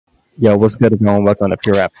Yo, what's good, everyone? Welcome to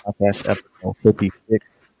Pure Rap Podcast, episode 56.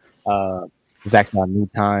 It's actually a new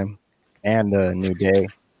time and a new day.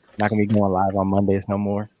 Not gonna be going live on Mondays no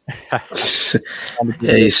more.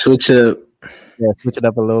 Hey, switch up. Yeah, switch it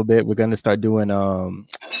up a little bit. We're gonna start doing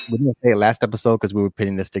we didn't say it last episode because we were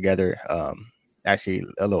putting this together actually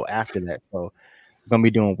a little after that. So we're gonna be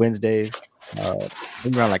doing Wednesdays,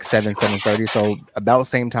 maybe around like 7:30. So about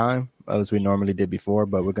same time as we normally did before,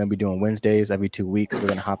 but we're gonna be doing Wednesdays every 2 weeks. We're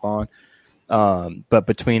gonna hop on. But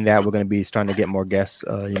between that, we're going to be starting to get more guests,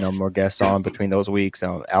 more guests on between those weeks,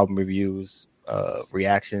 album reviews,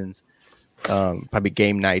 reactions, probably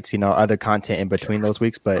game nights, other content in between those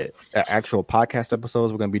weeks. But actual podcast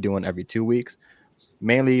episodes, we're going to be doing every 2 weeks,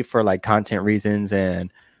 mainly for like content reasons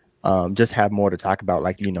and just have more to talk about,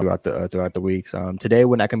 like, throughout the weeks. Today,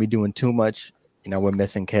 we're not going to be doing too much. We're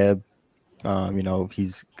missing Keb.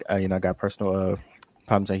 He's, got personal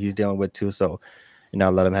problems that he's dealing with too. So,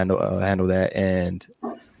 let him handle that, and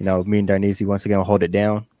me and Darnese once again will hold it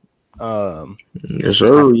down. Yes,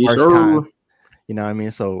 sir. Yes, sir. Time, you know what I mean?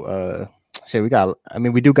 So,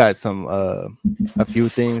 we do got some a few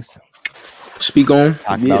things. Speak on.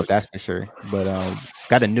 Talk about, that's for sure. But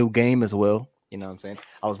got a new game as well. You know what I'm saying?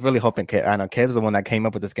 I was really hoping I know Kev's the one that came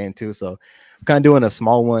up with this game too. So I'm kind of doing a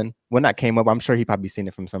small one. When that came up, I'm sure he probably seen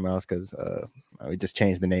it from somewhere else because we just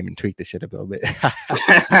changed the name and tweaked the shit up a little bit.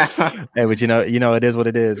 Hey, but it is what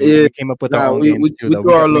it is. Yeah. We came up with our own games too. We do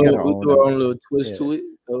our own little twist to it.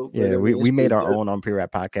 Yeah, we made our own on Pure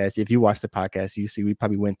Rap Podcast. If you watch the podcast, you see we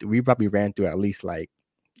probably ran through at least like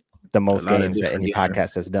the most games that any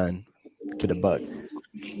podcast has done to the buck.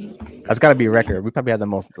 That's got to be a record. We probably have the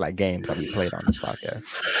most like games that we played on this podcast.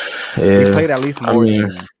 Yeah. We played at least more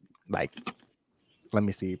than like, let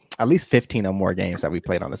me see, at least 15 or more games that we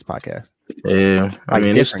played on this podcast. Yeah, like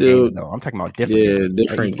it's still games, though. I'm talking about different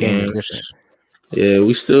different games. Different. Yeah,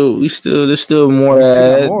 we still there's still more to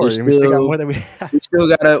add. We still got more than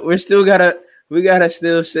we gotta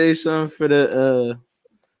still say something for the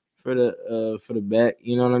back.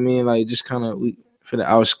 You know what I mean? Like just kind of for the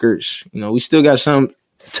outskirts. We still got some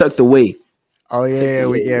tucked away. Oh yeah,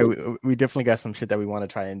 we definitely got some shit that we want to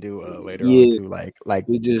try and do later on too. Like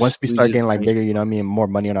once we start getting like bigger, more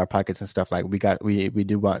money in our pockets and stuff. Like we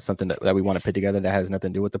do want something that we want to put together that has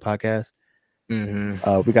nothing to do with the podcast.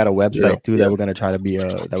 Mm-hmm. We got a website too that we're gonna try to be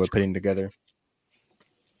that we're putting together.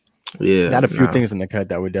 Yeah, got a few things in the cut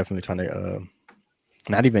that we're definitely trying to.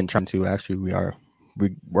 Not even trying to, actually, we're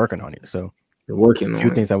working on it. So we're working on a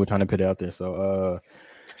few things that we're trying to put out there. So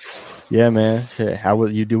yeah, man. Shit. How will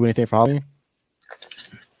you do anything for Halloween?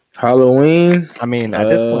 Halloween? I mean, at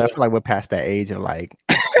this point, I feel like we're past that age of like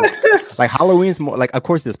Halloween's more like, of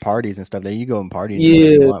course, there's parties and stuff that you go and party.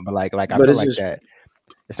 You want, but I feel like that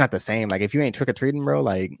it's not the same. Like if you ain't trick or treating, bro,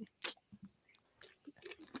 like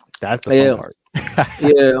that's the fun part.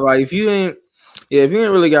 Yeah, like if you ain't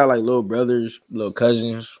really got like little brothers, little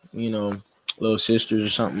cousins, little sisters or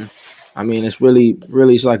something. I mean, it's really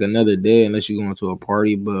it's like another day unless you're going to a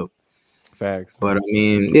party, but. Facts. But I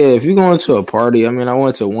mean, yeah, if you're going to a party, I mean, I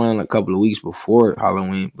went to one a couple of weeks before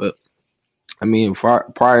Halloween, but I mean,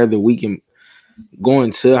 prior to the weekend going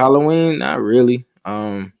to Halloween, not really.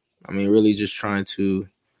 I mean, really just trying to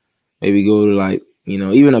maybe go to like,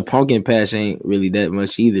 even a pumpkin patch ain't really that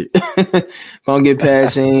much either. Pumpkin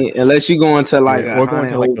patch ain't, unless you going to like a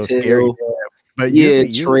haunted hotel. But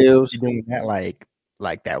trails. You're doing that like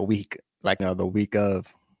that week, like the week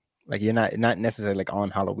of, like you're not necessarily like on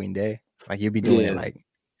Halloween day. Like you'll be doing it like,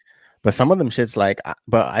 but some of them shits like,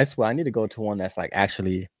 but I swear I need to go to one that's like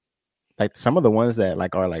actually like some of the ones that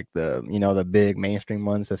like are like the the big mainstream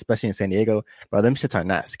ones, especially in San Diego. Bro, them shits are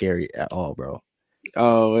not scary at all, bro.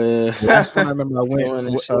 Oh yeah, last one I remember I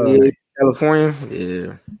went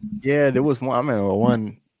California. Yeah, there was one. I remember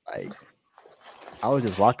one like I was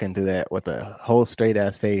just walking through that with a whole straight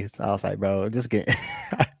ass face. I was like, bro, just get.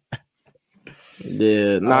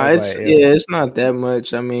 Yeah, it's not that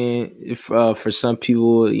much. I mean, if for some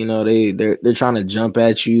people, they're trying to jump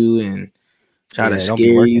at you and try to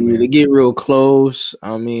scare you. Man. They get real close.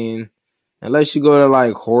 I mean, unless you go to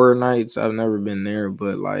like horror nights, I've never been there,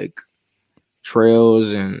 but like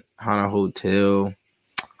trails and haunted hotel,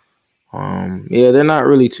 they're not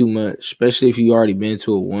really too much. Especially if you already been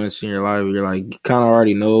to it once in your life, you're like you kind of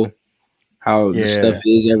already know how the stuff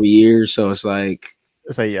is every year. So it's like.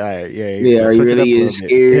 So are you really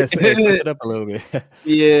scared? Switch it up a little bit.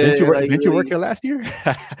 Yeah. Didn't you work here last year?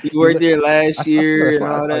 You worked there last year and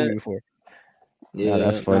all that. Before. Yeah,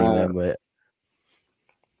 that's funny, man. But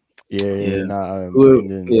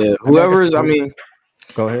whoever's, I mean,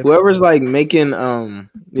 go ahead. Whoever's like making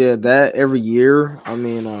that every year. I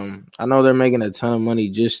mean, I know they're making a ton of money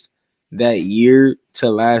just that year to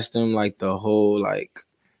last them like the whole like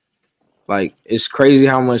it's crazy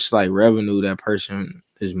how much like revenue that person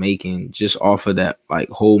is making just off of that like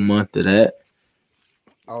whole month of that.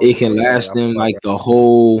 Oh, It can yeah, last them like bro. a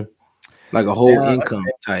whole Yeah, income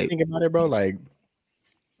type. think about it, bro. Like,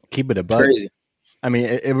 keep it a It's buck. crazy. I mean,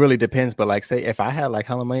 it really depends. But like, say if I had like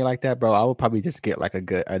hella money like that, bro, I would probably just get like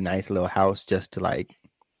a nice little house just to like,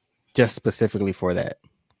 just specifically for that.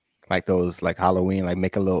 Like those like Halloween, like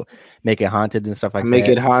make it haunted and stuff like Make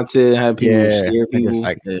that. it haunted, have people Yeah, scare and just people.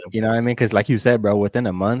 like Yeah. you know what I mean? Because like you said, bro, within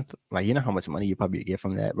a month, like you know how much money you probably get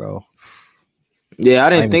from that, bro. Yeah, I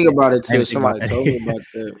I didn't think about it I didn't till even think about somebody told me that. about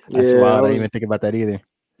that. That's Yeah, wild. I didn't even think about that either.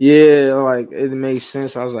 yeah, like it makes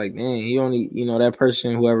sense. I was like, dang, he only, that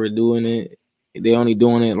person, whoever doing it, they only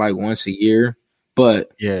doing it like once a year.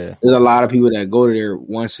 But Yeah, there's a lot of people that go to there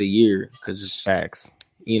once a year because it's, facts.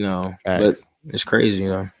 but it's crazy,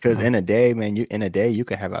 Because in a day, man, you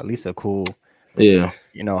could have at least a cool, Yeah,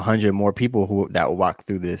 100 more people that will walk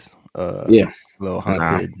through this yeah, little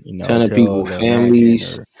haunted, ton of hotel, people, little mansion,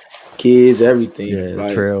 families, or kids, everything. the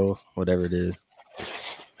Like, trail, whatever it is.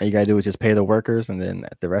 All you gotta do is just pay the workers, and then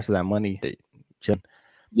the rest of that money,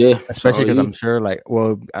 yeah, especially because I'm sure, like,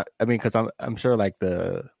 well, I mean, because I'm sure, like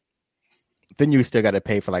then you still got to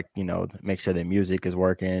pay for like make sure the music is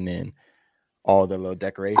working and all the little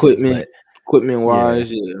decorations, but equipment yeah.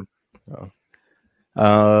 wise, yeah.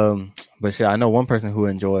 But yeah, I know one person who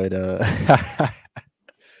enjoyed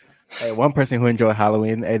hey, one person who enjoyed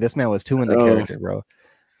Halloween. Hey, this man was too in the character, bro.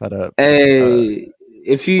 But hey,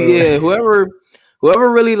 if you whoever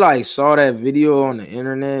really like saw that video on the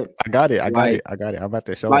internet, I got it. I'm about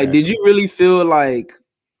to show it. Like, did you really feel like?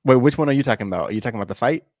 Wait, which one are you talking about? Are you talking about the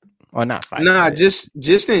fight or not fight? Nah, just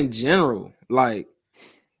in general, like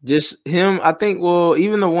just him. I think. Well,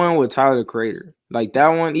 even the one with Tyler the Creator, like that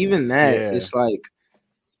one, even that, it's like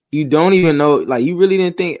you don't even know. Like you really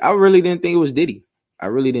didn't think. I really didn't think it was Diddy. I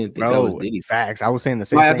really didn't think that was Diddy. Facts. I was saying the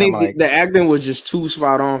same like, thing. I think the acting was just too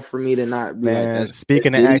spot on for me to not be man, like.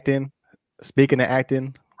 Speaking of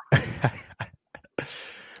acting,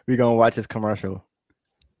 we gonna watch this commercial.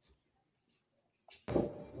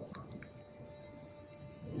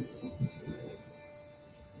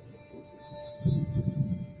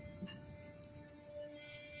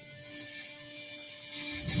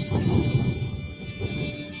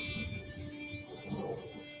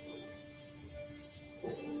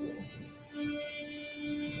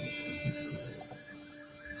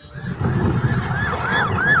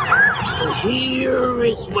 Here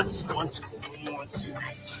is what's going to go on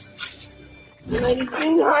tonight. Ladies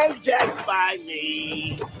being hijacked by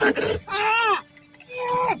me.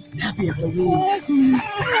 Happy Halloween.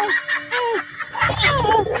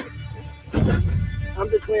 I'm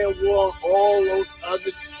declaring war on all those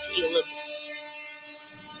other tequilas.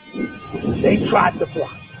 They tried to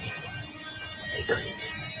block me, but they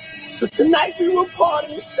couldn't. So tonight we will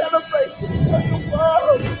party and celebrate the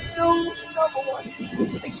world's new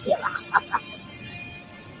 #1 tequila.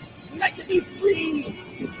 We like to be free.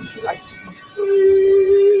 We like to be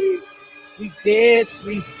free. We dance,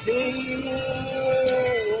 we sing.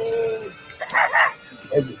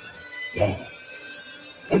 Everybody dance.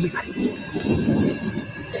 Everybody dance.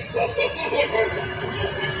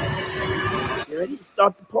 You ready to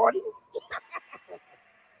start the party?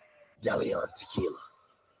 Deleon Tequila,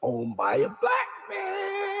 owned by a black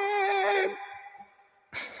man.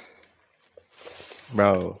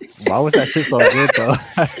 Bro, why was that shit so good though?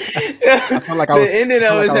 I feel like I was.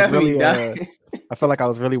 I feel like I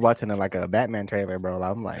was really watching like a Batman trailer, bro.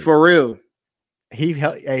 I'm like, for real.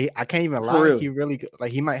 I can't even lie. He really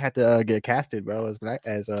like. He might have to get casted, bro, as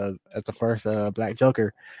the first Black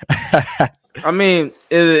Joker. I mean,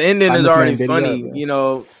 the ending is already funny,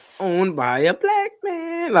 owned by a black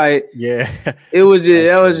man. Like, yeah, it was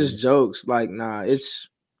just jokes. Like, it's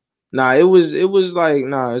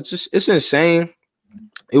insane.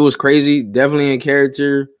 It was crazy. Definitely in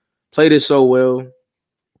character. Played it so well.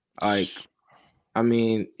 Like, I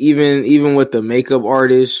mean, even with the makeup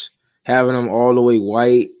artist having them all the way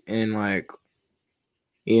white and like,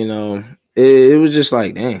 it was just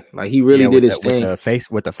like, dang, like he really did his thing.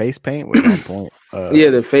 With the face paint was on point.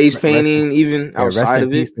 The face painting, even outside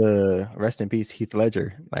of it. Rest in peace, Heath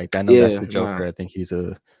Ledger. Like, I know that's the Joker. I think he's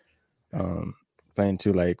playing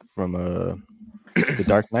to like from The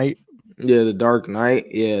Dark Knight. Yeah, The Dark Knight.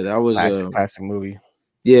 Yeah, that was a classic movie.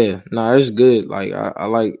 Yeah, it's good. Like I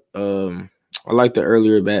like the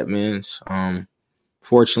earlier Batmans.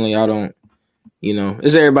 Fortunately, I don't.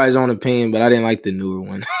 It's everybody's own opinion, but I didn't like the newer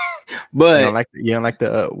one. But you don't like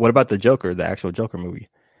the what about the Joker, the actual Joker movie?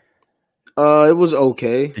 It was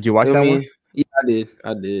okay. Did you watch that one? Yeah,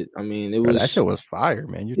 I did. I mean, it Bro, that shit was. was fire,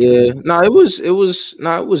 man. You Yeah, tripping? no, it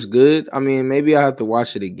was good. I mean, maybe I have to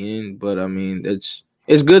watch it again, but I mean, it's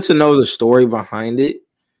good to know the story behind it.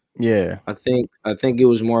 Yeah. I think it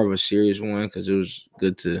was more of a serious one because it was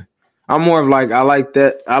good to. I'm more of like I like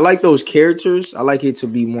that. I like those characters. I like it to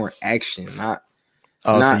be more action, not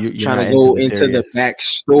Oh, so not you're trying not to into go the into the serious?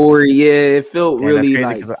 backstory. Yeah, it felt And that's really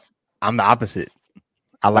crazy like. because I'm the opposite.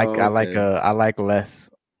 I like Oh, I like okay. I like less.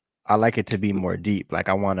 I like it to be more deep. Like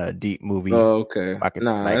I want a deep movie. Oh, okay. Like it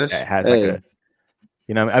Nah, like that's that has like hey. a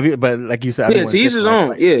but like you said, Yeah, to everyone's each his different.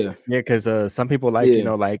 Like own. Yeah, yeah, because some people like yeah.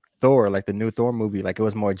 like Thor, like the new Thor movie, like it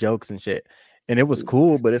was more jokes and shit, and it was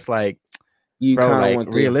cool. But it's like, You bro, kind of like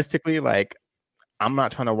want the realistically, like I'm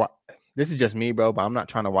not trying to watch. This is just me, bro, but I'm not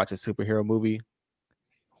trying to watch a superhero movie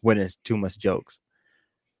when it's too much jokes.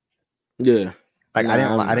 yeah. Like Nah,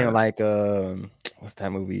 I'm I didn't not. like what's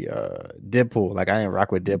that movie? Deadpool. Like I didn't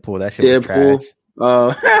rock with Deadpool. That shit was Deadpool. trash.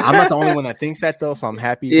 I'm not the only one that thinks that though, so I'm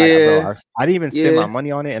happy. Like, bro, Yeah, I didn't even spend my yeah,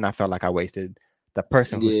 money on it, and I felt like I wasted the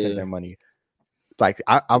person who spent yeah, their money. Like,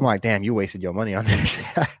 I'm like, damn, you wasted your money on this.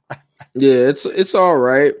 yeah. It's all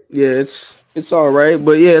right. Yeah, it's all right.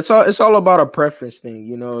 But yeah, it's all about a preference thing.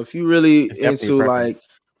 You know, if you really It's definitely a into preference. like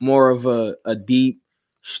more of a deep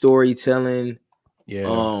storytelling,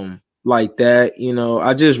 Yeah. like that. You know,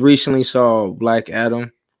 I just recently saw Black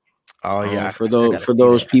Adam. Oh yeah, For I still those gotta for see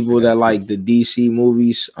those that. I still people gotta that see it. like the DC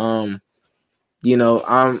movies, you know,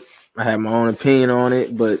 I have my own opinion on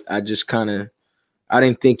it, but I just I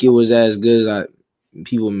didn't think it was as good as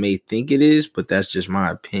people may think it is, but that's just my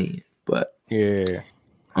opinion. But Yeah.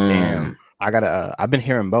 Damn. um I gotta. I've been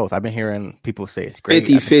hearing both. I've been hearing people say it's great.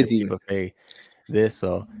 I've been hearing 50-50. people say this.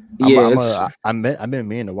 So Yeah, I've been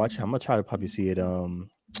meaning to watch it. I'm gonna try to probably see it. I'm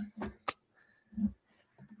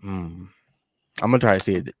gonna try to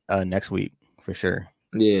see it next week for sure.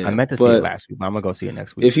 I yeah. meant to see it But last week, but I'm gonna go see it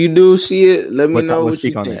next week. if you do see it, let me know We'll what you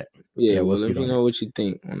speak on think. that. Yeah, Yeah, we'll well, let speak me on it. know what you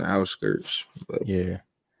think on the outskirts. But Yeah.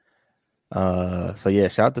 So yeah,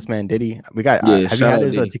 shout out this man Diddy. We got. yeah, Have you shout had out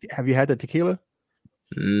his? Diddy. Have you had the tequila?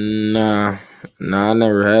 Nah, I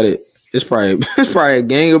never had it. It's probably it's probably a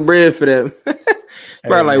gang of bread for that. It's Hey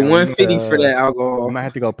probably like man, 150 for that we alcohol. might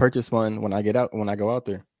have to go purchase one when I go out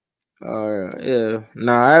there. Yeah.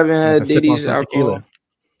 Nah, I haven't I had can sip on Diddy's some alcohol. tequila.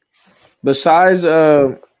 Besides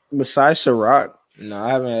Ciroc, no, I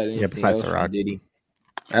haven't had Yeah, anything besides else from Ciroc. Diddy.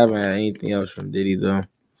 I haven't had anything else from Diddy though.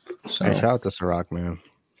 So Hey, shout out to Ciroc, man.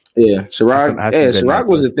 yeah, Ciroc. I had some Yeah, good Ciroc nights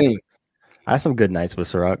was with. a thing. I had some good nights with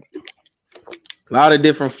Ciroc. A lot of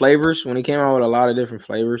different flavors. When he came out with a lot of different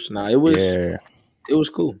flavors, it was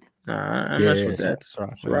cool. I messed with Shout that. out to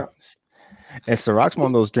Ciroc, man. Ciroc. And Ciroc's one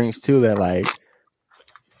of those drinks too that like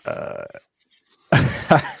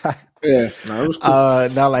Yeah, it was cool.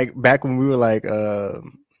 now like back when we were like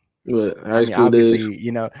But I high mean school days.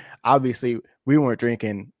 obviously we weren't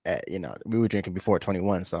drinking at, we were drinking before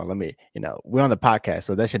 21, so let me, we're on the podcast,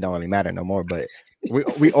 so that shit don't really matter no more, but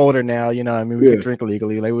we older now, I mean we Yeah. could drink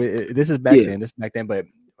legally, like this is back then, but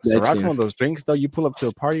Back Ciroc's then. one of those drinks though, you pull up to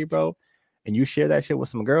a party, bro, and you share that shit with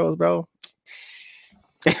some girls, bro.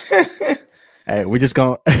 Hey, we just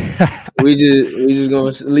gonna we just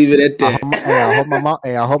gonna leave it at that.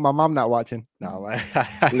 I hope my mom not watching. No, like,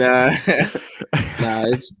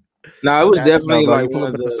 Nah, it was definitely bro, like you pull one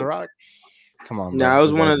up of at the the. Ciroc. Come on, bro. Nah, it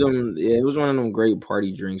was one of them. Yeah, it was one of them great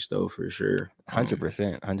party drinks though, for sure.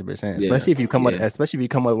 100%. Yeah, Especially if you come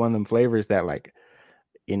with one of them flavors that like,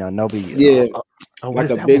 nobody. Yeah, What like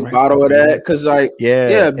is a that big one right bottle there? of that, because like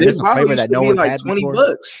Yeah, a and it's big a bottle flavor used that to no be one's like had before.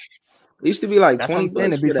 $20. It used to be like That's what I'm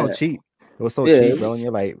saying. $20 It'd be for so that. cheap. It was so Yeah, cheap, bro. And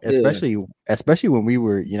you're like, especially when we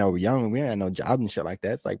were, young, we had no job and shit like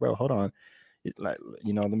that. It's like, bro, hold on. Like,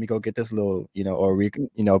 let me go get this little, or we,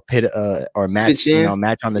 pit or match, pitch in.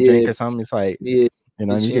 match on the Yeah, drink or something. It's like, yeah,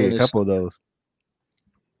 and you get a couple of those.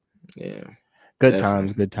 Yeah, Good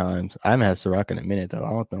definitely. times. I haven't had Ciroc in a minute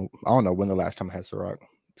though. I don't know when the last time I had Ciroc.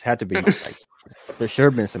 It's had to be like for sure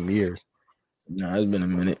been some years. No, it's been a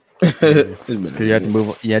minute. It's been Because you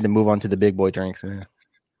had to move on to the big boy drinks, man.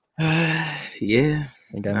 Yeah,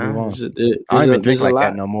 You gotta move on. I don't even drink there's a like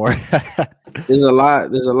lot. that no more. There's a lot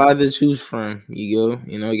to choose from. You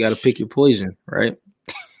got to pick your poison, right?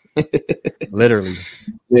 Literally,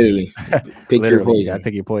 pick your poison. You gotta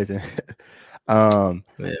pick your poison. Yeah.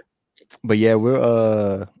 But yeah,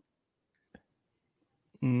 we're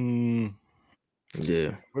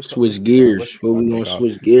yeah. Switch gears. What we gonna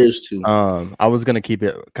switch gears to? I was gonna keep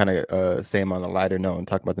it kind of same on a lighter note and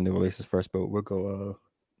talk about the new releases first, but we'll go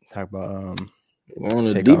talk about on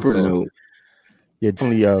a deeper note. Yeah,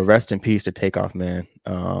 definitely rest in peace to Takeoff, man.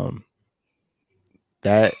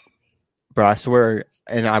 That Bro, I swear,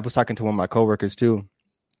 and I was talking to one of my coworkers too.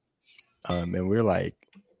 And we we're like,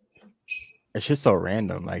 it's just so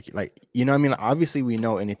random. Like you know what I mean? Like, obviously we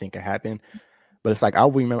know anything can happen, but it's like I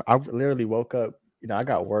remember I literally woke up, you know, I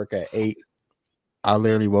got work at 8. I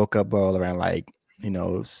literally woke up, bro, around like, you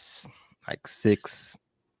know, like 6,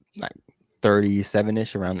 like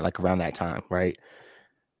 37-ish, around that time, right?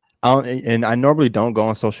 And I normally don't go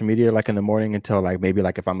on social media like in the morning until like maybe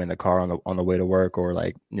like if I'm in the car on the way to work, or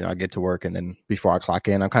like, you know, I get to work and then before I clock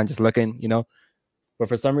in, I'm kind of just looking, you know. But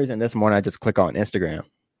for some reason this morning I just click on Instagram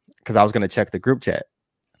because I was gonna check the group chat.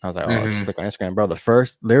 I was like, oh, just click on Instagram, bro.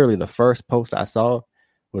 Literally the first post I saw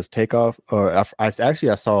was Takeoff, or I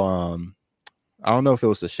saw I don't know if it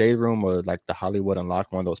was the Shade Room or like the Hollywood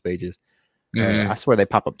Unlocked, one of those pages. I swear they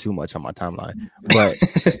pop up too much on my timeline, but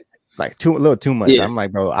like a little too much. Yeah. I'm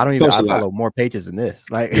like, bro, I follow more pages than this.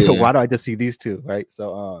 Like, why do I just see these two? Right.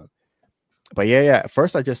 So, but yeah. At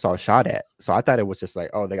first I just saw shot at. So I thought it was just like,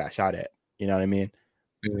 oh, they got shot at. You know what I mean?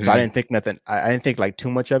 So I didn't think nothing. I didn't think like too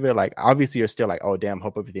much of it. Like, obviously you're still like, oh, damn,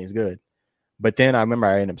 hope everything's good. But then I remember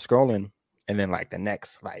I ended up scrolling, and then like the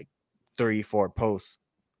next like 3-4 posts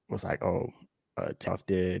was like, oh, Takeoff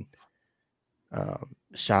did,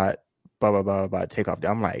 shot, blah, blah, blah, blah, Takeoff.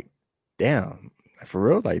 I'm like, damn, for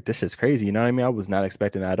real? Like, this is crazy. You know what I mean? I was not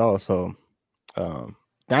expecting that at all. So now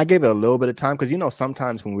I gave it a little bit of time because, you know,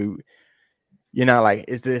 sometimes when you're not like,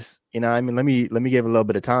 is this, you know what I mean? Let me give a little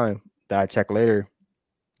bit of time that I check later.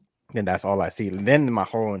 Then that's all I see. And then my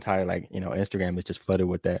whole entire, like, you know, Instagram is just flooded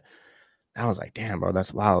with that. I was like, damn, bro,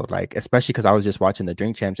 that's wild. Like, especially because I was just watching the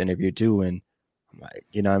Drink Champs interview too. And I'm like,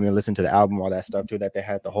 you know what I mean? Listen to the album, all that stuff too, that they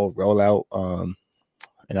had the whole rollout.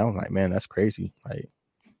 And I was like, man, that's crazy. Like,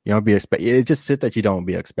 you don't be it's just shit that you don't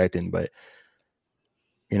be expecting, but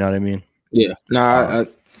you know what I mean? Yeah. No,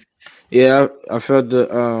 I felt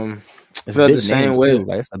it's felt the same way.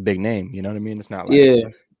 Like, it's a big name, you know what I mean? It's not like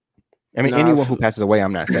I mean, anyone who passes away,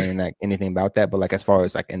 I'm not saying like anything about that, but like as far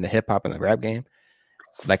as like in the hip hop and the rap game,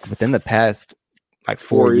 like within the past like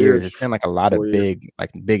 4 years, it's been like a lot of big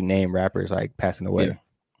name rappers like passing away,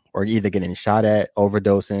 or either getting shot at,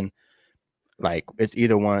 overdosing. Like, it's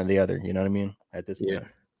either one or the other. You know what I mean? At this point.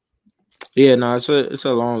 Yeah. No, it's a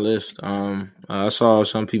long list. I saw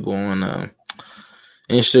some people on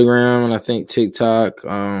Instagram and I think TikTok,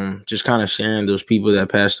 just kind of sharing those people that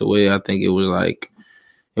passed away. I think it was like,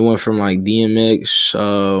 it went from like DMX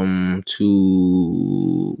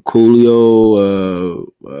to Coolio,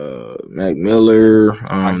 Mac Miller,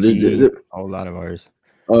 a whole lot of ours.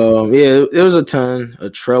 It was a ton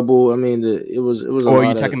of trouble. I mean, it was. Or are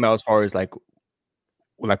you talking about as far as like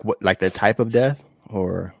what, like the type of death,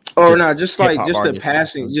 or? Oh no, just the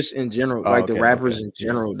passing, just in general, the rappers in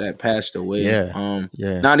general that passed away.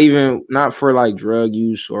 Not for like drug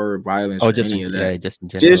use or violence. Oh, just any of that.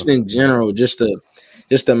 Just in general, just the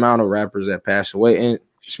amount of rappers that passed away, and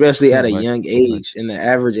especially at a young age. And the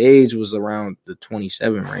average age was around the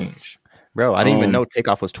 27 range. Bro, I didn't even know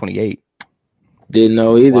Takeoff was 28. Didn't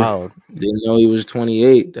know either. Wow. Didn't know he was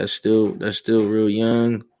 28. That's still real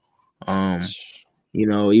young. You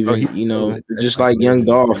know, even just like Young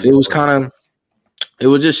Dolph, it was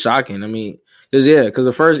just shocking. I mean, because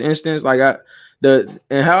the first instance, like and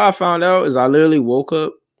how I found out is I literally woke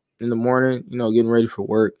up in the morning, you know, getting ready for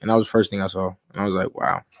work, and that was the first thing I saw, and I was like,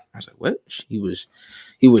 wow. I was like, what? He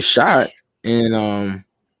was shot, and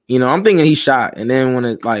you know, I'm thinking he shot, and then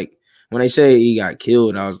when they say he got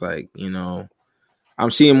killed, I was like, you know,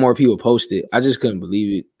 I'm seeing more people post it. I just couldn't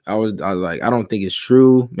believe it. I was like, I don't think it's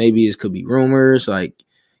true. Maybe it could be rumors. Like,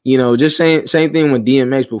 you know, just same thing with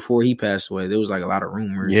DMX before he passed away. There was like a lot of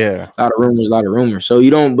rumors. Yeah. A lot of rumors. So you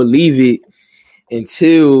don't believe it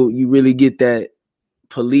until you really get that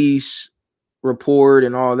police report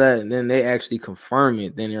and all that. And then they actually confirm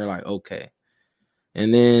it. Then you're like, okay.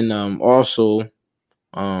 And then also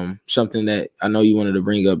something that I know you wanted to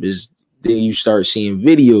bring up is then you start seeing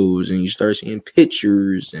videos and you start seeing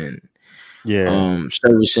pictures and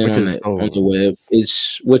servicing on the web.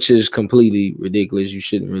 Which is completely ridiculous. You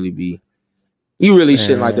shouldn't really be. You really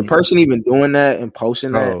shouldn't, like the person even doing that and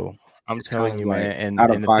posting that. I'm telling you, man, and out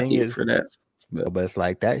of the pocket thing is, for that. But it's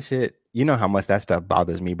like that shit. You know how much that stuff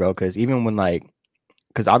bothers me, bro. Because even when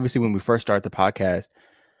because obviously when we first started the podcast,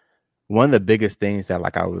 one of the biggest things that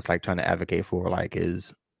like I was like trying to advocate for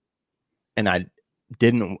is, and I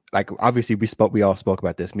didn't like. Obviously we all spoke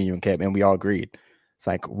about this, me, you, and Kev, and we all agreed. It's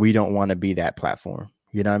like we don't want to be that platform.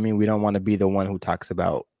 You know what I mean? We don't want to be the one who talks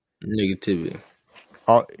about negativity.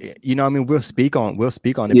 You know what I mean? We'll speak on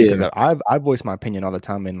it because I voice my opinion all the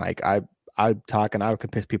time, and like I talk and I can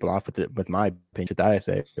piss people off with my opinion that I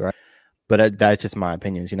say, right? But that's just my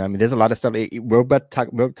opinions. You know what I mean? There's a lot of stuff. We're about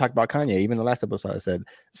to talk about Kanye. Even the last episode I said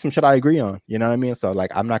some shit I agree on. You know what I mean? So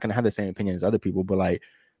like, I'm not going to have the same opinion as other people, but like,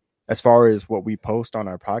 as far as what we post on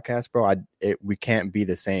our podcast, bro, we can't be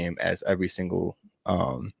the same as every single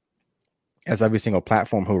platform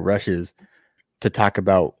who rushes to talk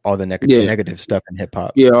about all the negative stuff in hip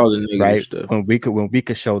hop. Yeah, all the negative stuff. When we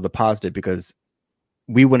could show the positive, because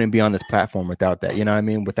we wouldn't be on this platform without that. You know what I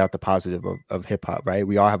mean? Without the positive of hip hop, right?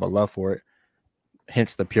 We all have a love for it.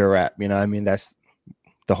 Hence the pure rap. You know what I mean? That's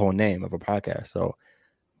the whole name of a podcast. So,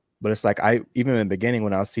 but it's like even in the beginning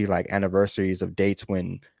when I'll see like anniversaries of dates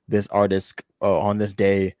when this artist on this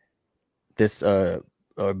day, this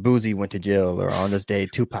Boozy went to jail, or on this day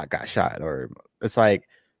Tupac got shot, or it's like,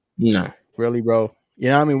 no, really, bro. You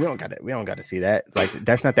know what I mean? We don't got to see that. Like,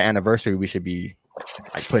 that's not the anniversary we should be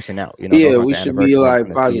like pushing out. You know? Yeah, we should be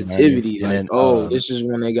like positivity. See, like, this is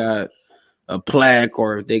when they got a plaque,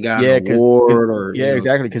 or they got an award, or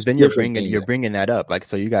exactly. Because then you're bringing that up. Like,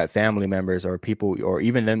 so you got family members or people, or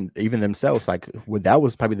even themselves. Like, that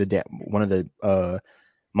was probably one of the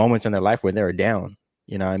moments in their life where they were down.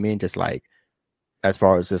 You know what I mean? Just like, as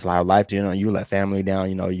far as just like life, you know, you let family down,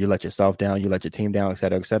 you know, you let yourself down, you let your team down, et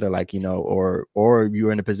cetera, like, you know, or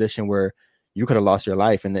you're in a position where you could have lost your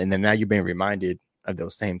life, and then now you're being reminded of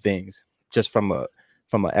those same things, just from a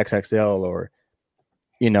XXL or,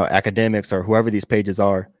 you know, academics or whoever these pages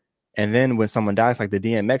are. And then when someone dies, like the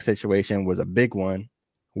DMX situation was a big one,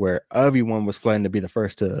 where everyone was flooding to be the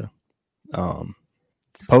first to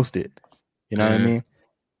post it. You know what I mean?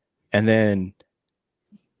 And then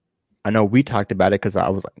I know we talked about it because I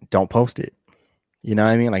was like, don't post it. You know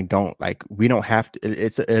what I mean? Like, don't, like, we don't have to.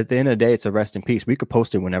 It's at the end of the day, it's a rest in peace. We could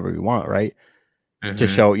post it whenever we want, right? To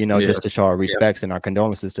show, you know, just to show our respects and our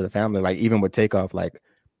condolences to the family. Like, even with Takeoff, like,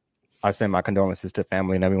 I send my condolences to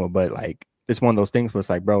family and everyone, but like, it's one of those things where it's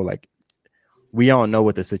like, bro, like, we all know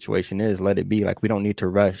what the situation is. Let it be. Like, we don't need to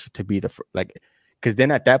rush to be because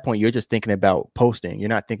then at that point, you're just thinking about posting. You're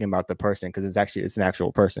not thinking about the person, because it's an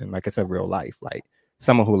actual person. Like, it's a real life. Like,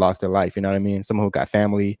 someone who lost their life, you know what I mean? Someone who got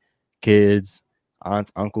family, kids,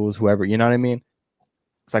 aunts, uncles, whoever, you know what I mean?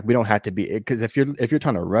 It's like, we don't have to be, because if you're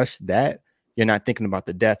trying to rush that, you're not thinking about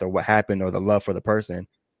the death or what happened or the love for the person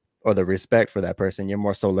or the respect for that person. You're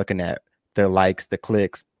more so looking at the likes, the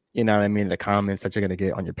clicks, you know what I mean? The comments that you're going to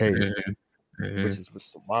get on your page, which is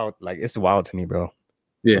wild. Like, it's wild to me, bro.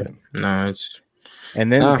 Yeah. No, it's.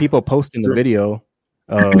 And then people posting the video.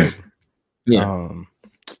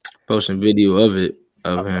 Posting video of it.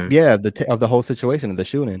 Of him, of the whole situation of the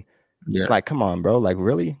shooting. It's like, come on, bro, like,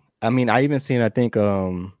 really? I mean, I even seen, I think, I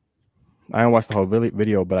didn't watch the whole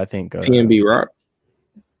video, but I think PNB Rock.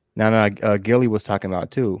 Gilly was talking about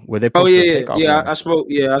too, where they posted I spoke.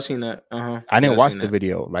 Yeah, I seen that. I didn't watch the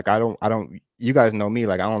video. Like, I don't. You guys know me.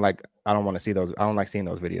 Like, I don't want to see those. I don't like seeing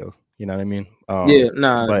those videos. You know what I mean?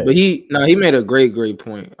 But he made a great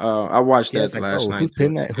point. I watched that last night.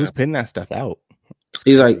 Who's putting that stuff out?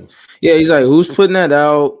 He's like, who's putting that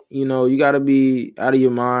out? You know, you got to be out of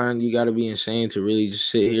your mind. You got to be insane to really just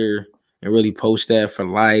sit here and really post that for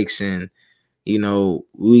likes. And, you know,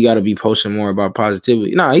 we got to be posting more about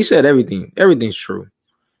positivity. No, he said everything. Everything's true.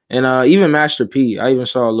 And even Master P, I even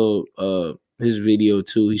saw a little his video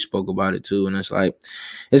too. He spoke about it too. And it's like,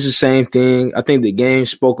 it's the same thing. I think The Game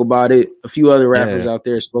spoke about it. A few other rappers out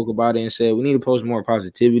there spoke about it and said, we need to post more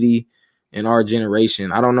positivity in our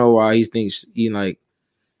generation. I don't know why he thinks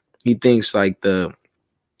like the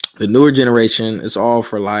newer generation, it's all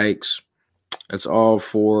for likes, it's all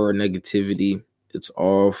for negativity, it's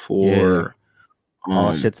all for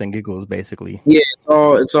all shits and giggles, basically. Yeah,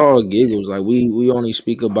 it's all giggles. Like, we only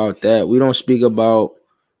speak about that. We don't speak about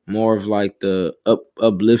more of like the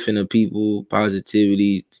uplifting of people,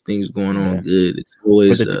 positivity, things going on good. It's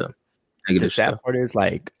always negative. The sad part is,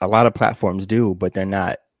 like, a lot of platforms do, but they're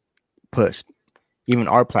not pushed. Even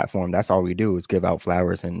our platform, that's all we do is give out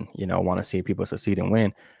flowers and, you know, want to see people succeed and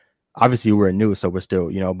win. Obviously, we're new, so we're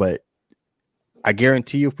still, you know, but I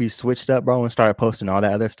guarantee you, if we switched up, bro, and started posting all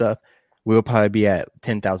that other stuff, we'll probably be at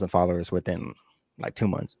 10,000 followers within like 2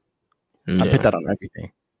 months. I put that on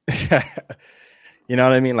everything. You know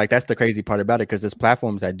what I mean? Like, that's the crazy part about it, because there's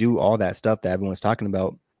platforms that do all that stuff that everyone's talking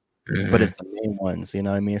about, but it's the main ones. You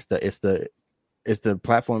know what I mean? It's the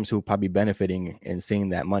platforms who are probably benefiting and seeing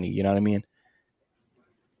that money. You know what I mean?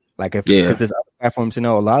 Like, because there's other platforms, you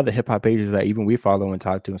know, a lot of the hip hop pages that even we follow and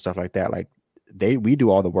talk to and stuff like that, like, we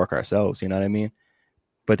do all the work ourselves. You know what I mean?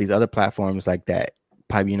 But these other platforms like that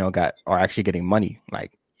probably, you know, are actually getting money,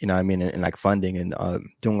 like, you know what I mean, and like funding and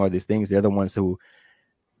doing all these things. They're the ones who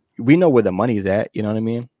we know where the money is at. You know what I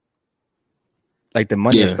mean? Like, the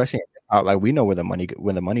money, especially in hip like we know where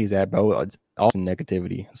the money's at, bro. It's all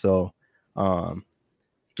negativity. So,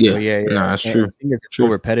 Yeah, but yeah. no, that's And true. I think it's so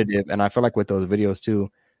repetitive, and I feel like with those videos too,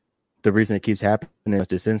 the reason it keeps happening is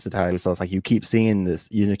desensitized. So it's like you keep seeing this,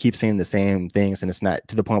 you keep seeing the same things, and it's not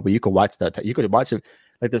to the point where you could watch that. You could watch it.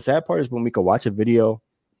 Like the sad part is when we could watch a video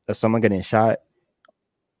of someone getting shot,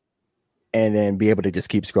 and then be able to just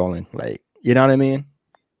keep scrolling, like, you know what I mean?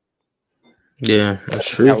 Yeah, that's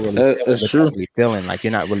true. That's true. Really feeling like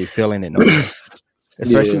you're not really feeling it no more.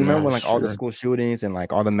 Especially remember when like all the school shootings and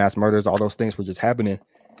like all the mass murders, all those things were just happening.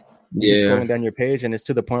 You're scrolling down your page, and it's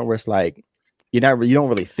to the point where it's like you don't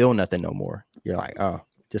really feel nothing no more. You're like, oh,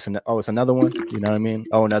 it's another one. You know what I mean?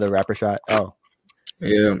 Oh, another rapper shot. Oh,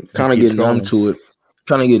 yeah, kind of get numb to it.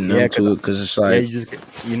 Kind of get numb to it because it's like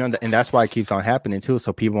and that's why it keeps on happening too.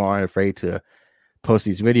 So people aren't afraid to post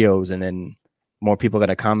these videos, and then more people are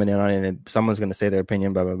gonna comment on it, and then someone's gonna say their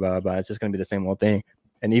opinion, blah blah blah blah. It's just gonna be the same old thing.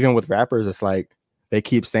 And even with rappers, it's like they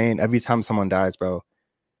keep saying every time someone dies, bro,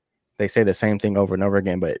 they say the same thing over and over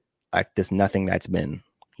again, but like there's nothing that's been,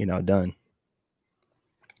 done.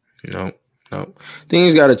 No.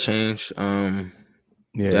 Things gotta change.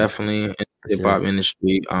 Definitely in the hip hop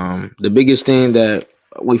industry. The biggest thing that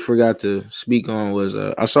we forgot to speak on was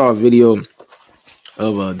I saw a video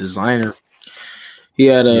of a designer. He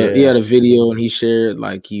had a video, and he shared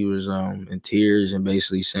like he was in tears and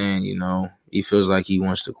basically saying, he feels like he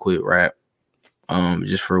wants to quit rap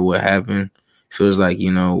just for what happened. Feels like,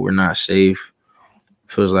 we're not safe.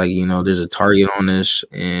 Feels like, there's a target on us,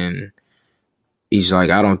 and he's like,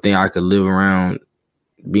 I don't think I could live around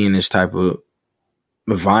being this type of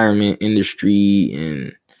environment, industry,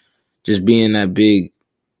 and just being that big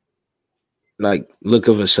like look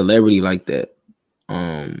of a celebrity like that.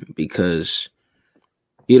 Because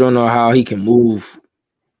you don't know how he can move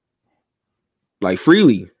like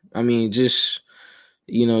freely. I mean, just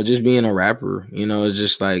being a rapper, it's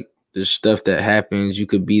just like there's stuff that happens. You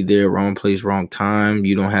could be there, wrong place, wrong time.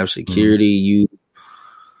 You don't have security.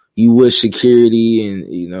 You with security, and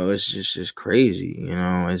it's just crazy.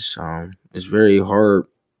 It's very hard,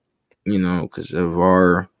 because of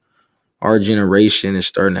our generation is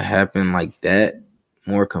starting to happen like that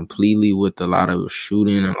more completely with a lot of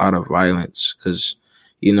shooting, a lot of violence. Because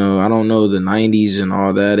I don't know the 90s and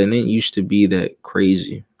all that, and it used to be that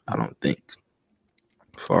crazy. I don't think.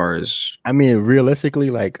 As far as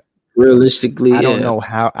realistically, I don't know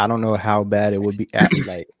how bad it would be.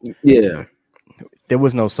 There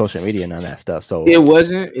was no social media and none of that stuff, so it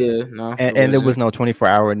wasn't. Yeah, no, and there was no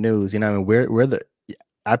 24-hour news.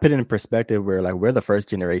 I put it in perspective where like we're the first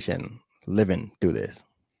generation living through this,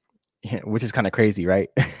 which is kind of crazy, right?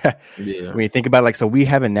 Yeah. When you think about so we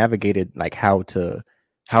haven't navigated like how to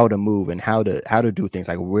move and how to do things.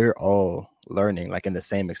 Like we're all learning like in the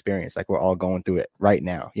same experience. Like we're all going through it right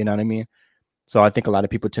now. You know what I mean? So I think a lot of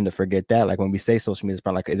people tend to forget that. Like when we say social media is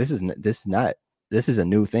probably like this is a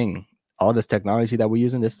new thing. All this technology that we're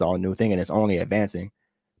using, this is all a new thing, and it's only advancing.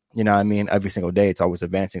 You know what I mean? Every single day, it's always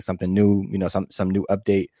advancing, something new, some new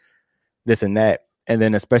update, this and that. And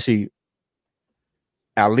then especially,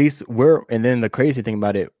 at least and then the crazy thing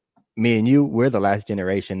about it, me and you, we're the last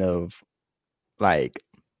generation of like,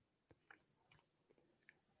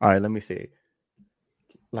 all right, let me see.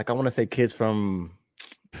 Like, I want to say kids from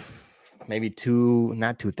maybe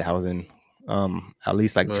not 2000, at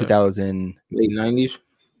least like 2000. Late 90s?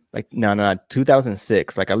 Like, no,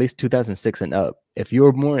 2006, like at least 2006 and up. If you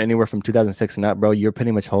were born anywhere from 2006 and up, bro, your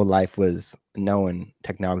pretty much whole life was knowing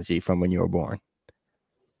technology from when you were born.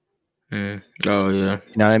 Oh, yeah.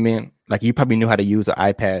 You know what I mean? Like, you probably knew how to use an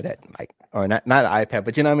iPad or not an iPad,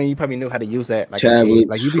 but you know what I mean? You probably knew how to use that. Like, tablets,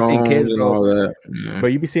 like you be seeing kids, bro. And all that. Yeah. But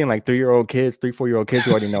you be seeing like 3-year-old kids, 3-4-year-old kids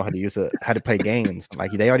who already know how to how to play games.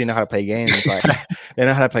 Like, they already know how to play games. Like, they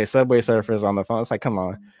know how to play Subway Surfers on the phone. It's like, come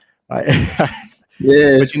on. Like,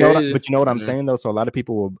 yeah, but you know what I'm saying though. So a lot of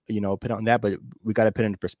people will put on that, but we got to put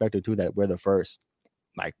into perspective too that we're the first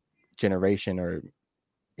like generation or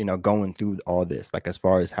going through all this, like as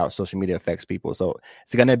far as how social media affects people. So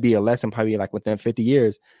it's gonna be a lesson probably like within 50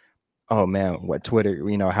 years. Oh man, what Twitter,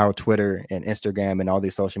 how Twitter and Instagram and all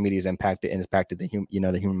these social medias impacted the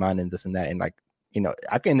human mind and this and that, and like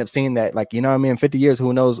I can end up seeing that, like, you know what I mean, in 50 years,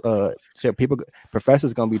 who knows,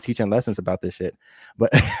 professors gonna be teaching lessons about this shit,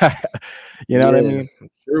 but you know what I mean?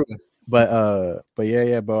 True. But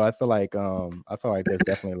yeah, bro, I feel like there's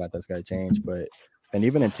definitely a lot that's gotta change. But and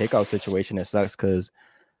even in Takeout situation, it sucks because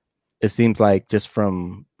it seems like just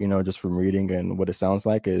from reading and what it sounds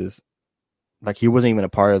like is like he wasn't even a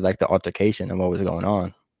part of like the altercation and what was going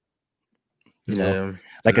on. You know,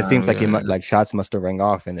 like it seems like he shots must have rang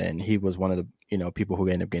off, and then he was one of the people who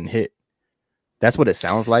ended up getting hit. that's what it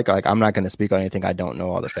sounds like. Like I'm not gonna speak on anything I don't know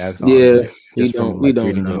all the facts on. Yeah, just we don't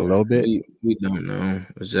reading know it a little bit. We don't know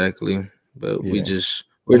exactly, but Yeah.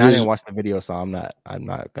 I didn't watch the video, so I'm not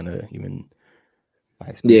gonna even.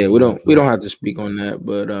 Yeah, we don't have to speak on that,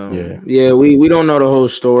 but yeah, we don't know the whole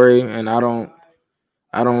story, and I don't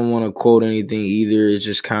want to quote anything either. It's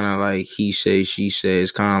just kind of like he says, she says.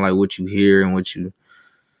 It's kind of like what you hear and what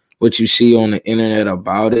you see on the internet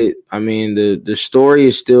about it. I mean, the story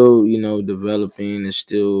is still, you know, developing. It's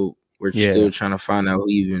still still trying to find out who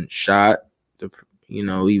even shot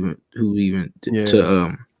even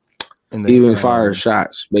fire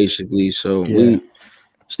shots, basically. So we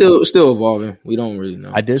still evolving. We don't really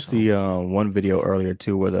know. I did see one video earlier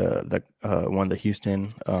too, where the one of the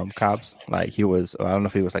Houston cops, like he was, I don't know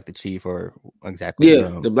if he was like the chief or exactly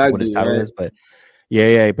the black what his dude, title right? is, but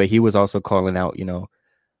but he was also calling out, you know,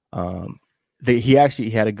 he actually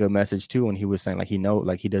had a good message too, and he was saying like he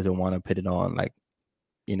doesn't want to put it on, like,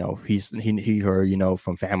 you know, he heard, you know,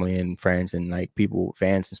 from family and friends and like people,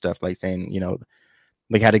 fans and stuff, like saying, you know,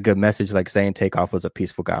 like had a good message, like saying Takeoff was a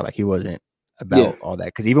peaceful guy, like he wasn't about all that,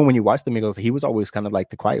 because even when you watch the Migos, he was always kind of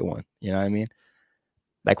like the quiet one, you know what I mean?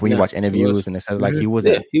 Like when you watch interviews and it says like he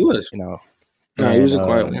wasn't, he was, you know, no, he was a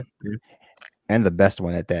quiet one, and the best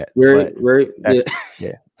one at that.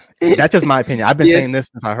 That's just my opinion. I've been saying this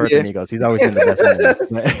since I heard the Migos. He's always been the best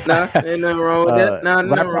one. Ain't nothing wrong with that.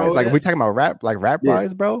 Rap wise, like we're talking about rap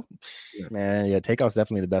wise, bro. Man, Takeoff's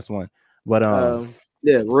definitely the best one. But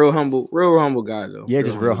real humble guy though. Yeah,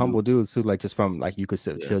 just real humble dude too. Like just from like you could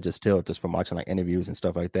chill just from watching like interviews and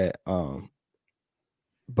stuff like that.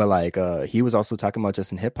 But like he was also talking about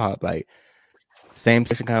just in hip hop, like same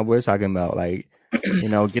kind of we're talking about, like, you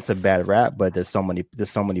know, gets a bad rap, but there's so many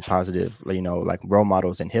positive, you know, like role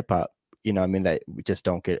models in hip hop, you know what I mean, that we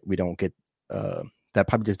don't get that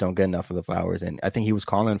probably just don't get enough of the flowers. And I think he was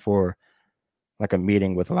calling for like a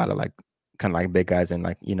meeting with a lot of like kind of like big guys in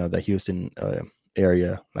like, you know, the Houston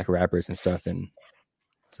area, like rappers and stuff. And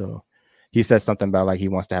so he said something about like he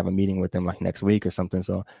wants to have a meeting with them like next week or something.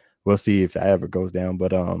 So we'll see if that ever goes down.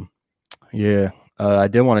 But I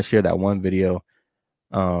did want to share that one video.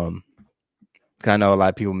 I know a lot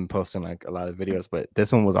of people have been posting like a lot of videos, but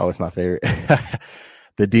this one was always my favorite.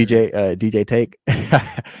 The DJ Take.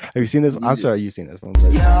 Have you seen this? I'm sure you've seen this one. But...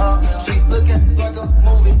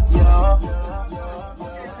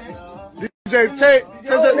 DJ Take.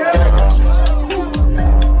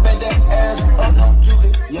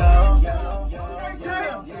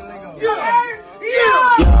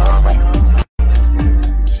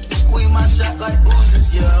 Squeeze my shot like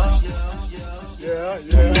oozes, yeah.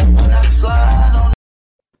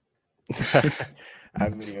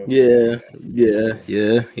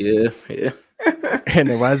 And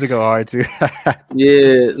then why does it go hard too?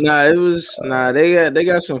 They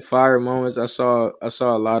got some fire moments. I saw a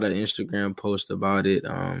lot of Instagram posts about it.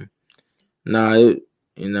 Migos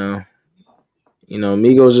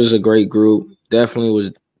is a great group.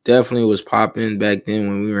 Definitely was popping back then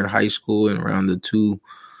when we were in high school and around the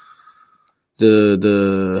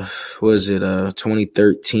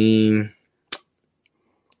 2013,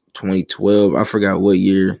 2012, I forgot what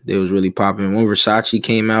year they was really popping. When Versace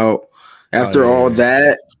came out, after all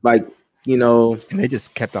that, like, you know, and they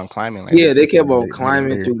just kept on climbing. Like, they kept on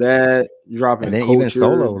climbing through that, dropping, and then Culture, even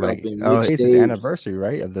solo, like it's his anniversary,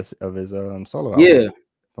 right, of his solo album.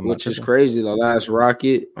 Which is crazy. The Last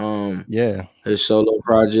Rocket, his solo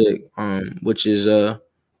project, which is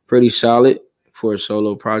pretty solid for a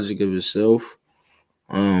solo project of itself.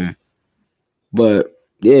 But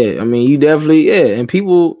yeah, I mean, you definitely, and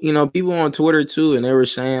people on Twitter too, and they were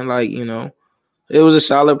saying like, you know, it was a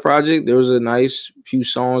solid project. There was a nice few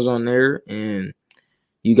songs on there, and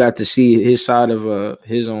you got to see his side of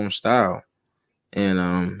his own style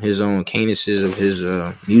and his own cadences of his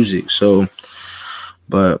music. So,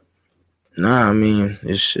 but nah, I mean,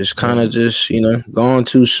 it's kind of just, you know, gone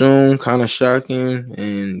too soon, kind of shocking,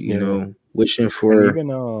 and you know, wishing for, and even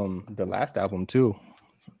the last album too.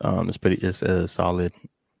 It's solid.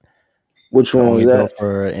 Which one was that?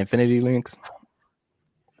 For Infinity Links.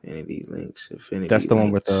 That's the one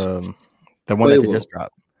with the one that they just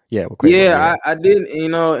dropped. Yeah. I didn't, you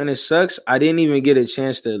know, and it sucks. I didn't even get a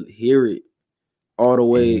chance to hear it all the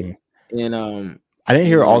way. And I didn't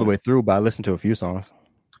hear it all the way through, but I listened to a few songs.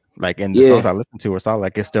 Like, and the songs I listened to were solid.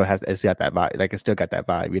 Like, it's got that vibe. Like, it still got that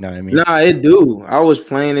vibe. You know what I mean? Nah, it do. I was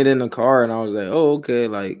playing it in the car, and I was like, oh, okay.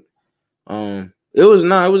 Like, it was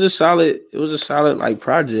a solid like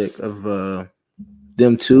project of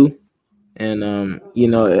them two. And you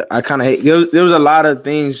know, I kind of hate, there was a lot of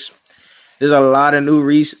things there's a lot of new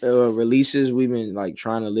releases we've been like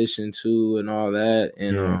trying to listen to and all that.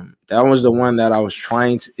 And that was the one that I was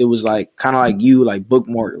trying to. It was like kind of like you, like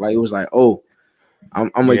bookmark. Like it was like, oh, I'm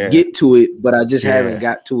gonna get to it, but I just haven't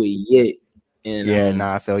got to it yet. And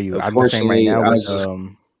I feel you. I'm the same right now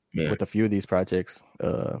with a few of these projects.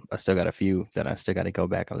 I still got a few that I still got to go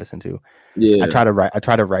back and listen to. Yeah, I try to write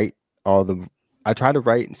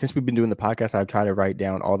since we've been doing the podcast. I try to write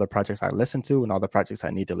down all the projects I listen to and all the projects I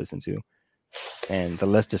need to listen to, and the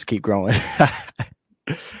list just keep growing.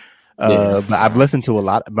 But I've listened to a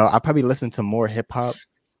lot. But I probably listened to more hip hop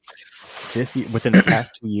this year within the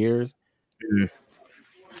past 2 years.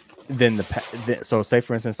 Than so say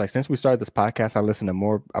for instance, like since we started this podcast, I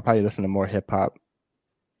probably listen to more hip hop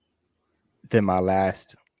than my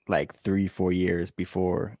last like 3-4 years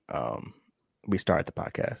before we started the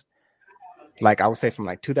podcast. Like I would say from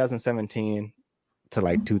like 2017 to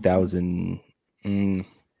like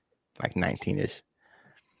 19-ish.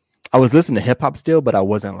 I was listening to hip hop still, but I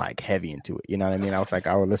wasn't like heavy into it. You know what I mean? I would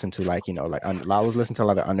listen to like, I was listening to a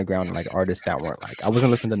lot of underground like artists that weren't like, I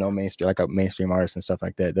wasn't listening to no mainstream artists and stuff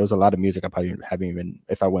like that. There was a lot of music I probably haven't even,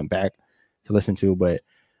 if I went back to listen to, but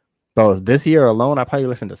this year alone, I probably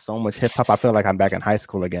listened to so much hip hop. I feel like I'm back in high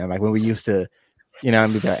school again. Like when we used to, you know, I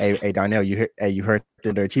mean, hey Darnell, you heard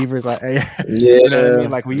the Achievers, like, hey, you know what I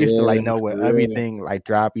mean? Like we used to like know what everything like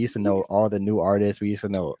dropped. We used to know all the new artists. We used to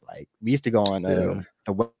know like we used to go on the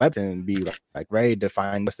web and be like ready to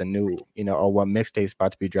find what's the new, you know, or what mixtape's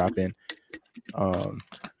about to be dropping. And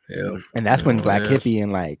that's when Black Hippie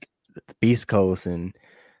and like the Beast Coast and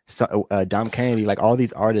Dom Kennedy, like all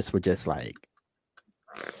these artists were just like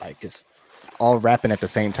just all rapping at the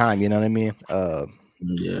same time. You know what I mean?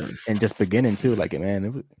 And just beginning too, like, man,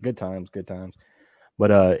 it was good times.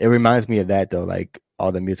 But it reminds me of that though, like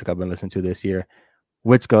all the music I've been listening to this year,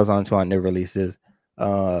 which goes on to our new releases.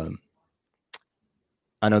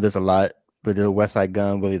 I know there's a lot, but the West Side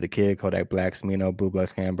Gun, Willie the Kid, Kodak Black, Smino, Blue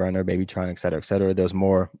Bloods, Cam Burner, Babytron, etc. There's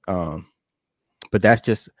more, but that's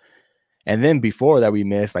just. And then before that, we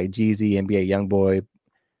missed like Jeezy, NBA YoungBoy,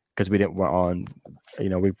 because we're on, you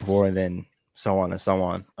know, week before, and then so on and so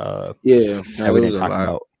on. We didn't talk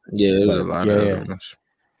about. It was a lot of other ones.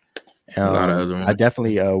 A lot of other ones. I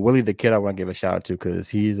definitely Willie the Kid I want to give a shout out to because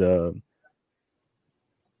he's an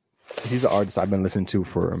artist I've been listening to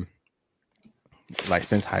for like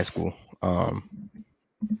since high school.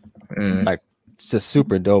 Like just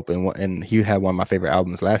super dope, and he had one of my favorite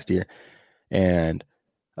albums last year, and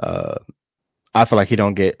I feel like he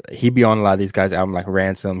be on a lot of these guys' album like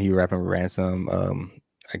Ransom. He rapping with Ransom,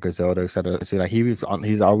 like Griselda, etc. So like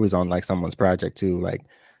he's always on like someone's project too. Like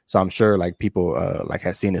so I'm sure like people like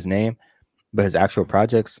have seen his name, but his actual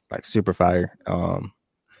projects like super fire.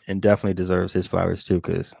 And definitely deserves his flowers too,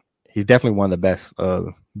 because he's definitely one of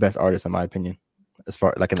the best artists in my opinion, as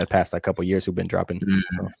far like in the past like couple years who've been dropping.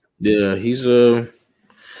 So. Yeah, he's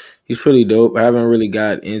pretty dope. I haven't really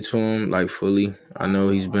got into him like fully. I know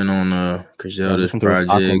he's been on Griselda's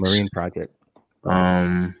project, Aquamarine project.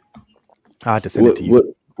 I had to send it to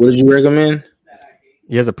you. What did you recommend?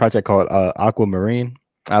 He has a project called Aquamarine.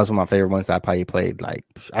 That was one of my favorite ones that I probably played. Like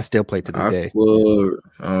I still play to this day.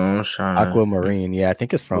 Aquamarine. Yeah, I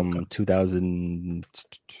think it's from 2000,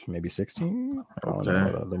 maybe 16.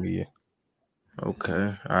 Okay. Let me.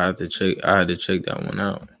 Okay, I had to check that one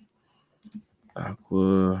out.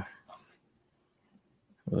 Aqua.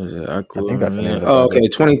 What is it? Aqua. I think that's the name of the okay.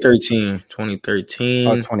 2013. 2013.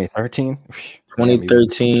 Oh, 2013.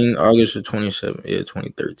 2013, August of 27. Yeah,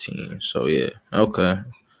 2013. So yeah. Okay.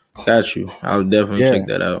 Got you. I'll definitely check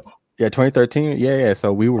that out. Yeah, 2013. Yeah.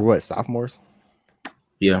 So we were what, sophomores?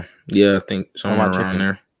 Yeah. I think somewhere around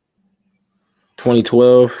there.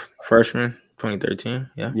 2012, freshman. 2013.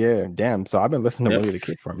 Yeah. Yeah. Damn. So I've been listening to Willie the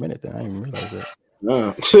Kid for a minute. Then I didn't even realize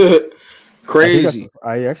that. Crazy.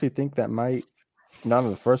 I actually think that might. None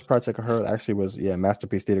of the first project I heard actually was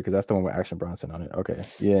Masterpiece Theater, because that's the one with Action Bronson on it. Okay.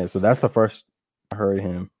 Yeah. So that's the first I heard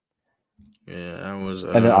him. Yeah, that was.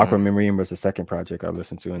 And then Aquamarine was the second project I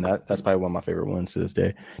listened to, and that's probably one of my favorite ones to this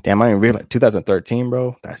day. Damn, I didn't realize 2013,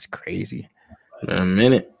 bro. That's crazy. Been a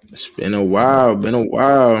minute. It's been a while.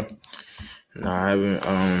 No, I haven't.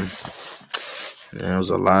 There was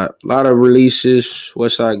a lot of releases.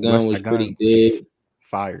 West Side Gun was pretty good,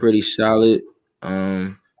 fire, pretty solid.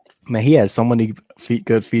 Man, he had so many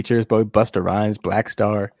good features, bro. Busta Rhymes, Black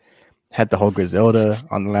Star. Had the whole Griselda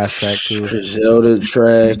on the last track too. Griselda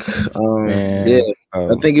track. I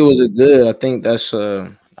think it was a good. I think that's. I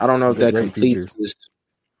don't know if that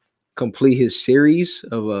complete his series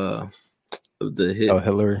of the hit. Oh,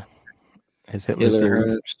 Hitler. His Hitler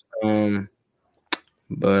series.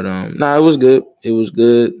 But nah, it was good. It was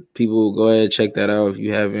good. People go ahead check that out if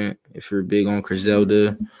you haven't. If you're big on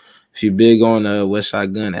Griselda, if you're big on West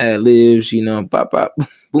Side Gun ad libs, you know, pop pop,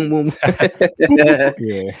 boom boom. Yeah.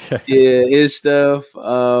 Yeah, his stuff.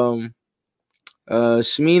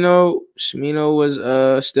 Smino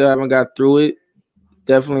was still haven't got through it.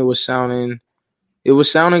 Definitely was sounding. It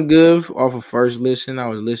was sounding good off of first listen. I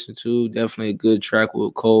was listening to definitely a good track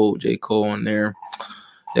with J. Cole on there.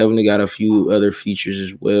 Definitely got a few other features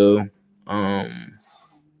as well.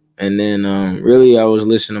 And then really I was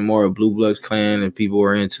listening more of Blue Bucks Clan, and people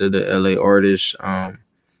were into the LA artists. A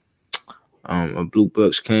Blue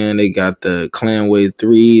Bucks Clan, they got the Clan Wave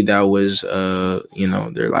 3. That was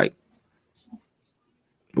they're like,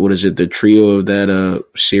 what is it, the trio of that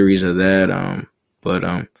series of that.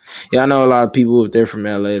 Yeah, I know a lot of people, if they're from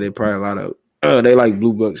LA, they probably a lot of they like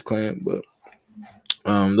Blue Bucks Clan, but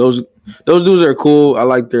those dudes are cool. I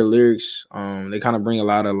like their lyrics. They kind of bring a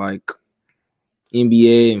lot of like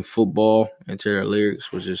NBA and football into their lyrics,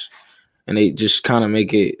 and they just kind of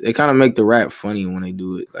make the rap funny when they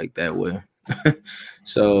do it like that way.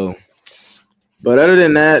 So, but other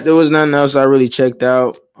than that, there was nothing else I really checked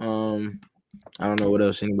out. I don't know what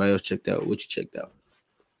else anybody else checked out. What you checked out?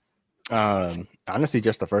 Honestly,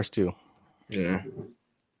 just the first two. Yeah.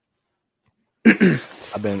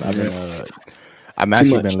 I've been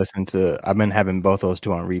listening to. I've been having both those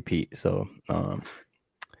two on repeat. So,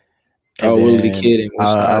 Willie the Kid.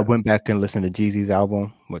 I went back and listened to Jeezy's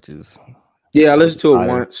album, which is I listened to it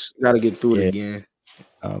once. Got to get through it again.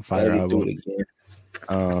 Fire album.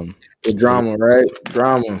 The Drama, right?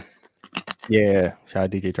 Drama. Yeah, shout out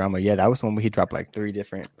DJ Drama. Yeah, that was the one where he dropped like 3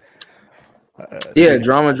 different.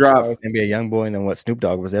 Drama dropped. NBA Youngboy, and then what? Snoop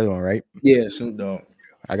Dogg was the other one, right? Yeah, Snoop Dogg.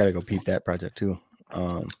 I gotta go peep that project too.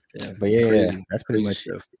 But that's pretty much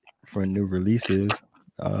stuff for new releases.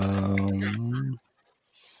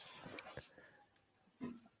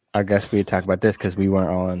 I guess we talk about this because we weren't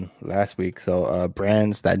on last week. So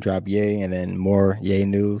brands that drop Ye, and then more Ye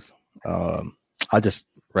news. I'll just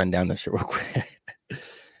run down this shit real quick.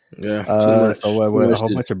 Yeah. So a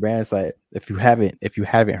whole bunch of brands, like if you haven't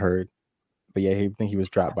heard, but yeah, I think he was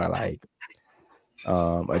dropped by like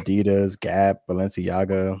Adidas, Gap,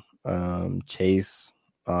 Balenciaga, Chase,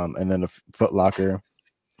 and then the Foot Locker,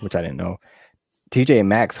 which I didn't know. TJ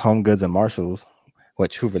Maxx, Home Goods, and Marshalls,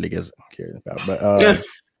 which who really cares about, but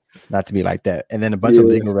not to be like that. And then a bunch of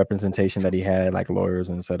legal representation that he had, like lawyers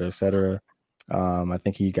and et cetera, et cetera. I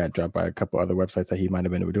think he got dropped by a couple other websites that he might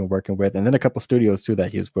have been working with, and then a couple studios too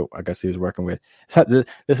that he was working with. So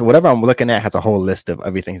this whatever I'm looking at has a whole list of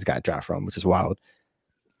everything he's got dropped from, which is wild.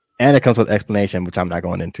 And it comes with explanation, which I'm not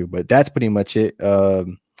going into, but that's pretty much it. But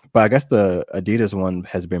I guess the Adidas one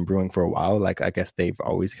has been brewing for a while. Like I guess they've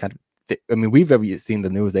always had. We've ever seen the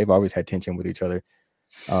news. They've always had tension with each other.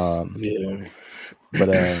 So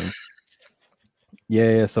then.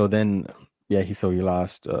 Yeah, he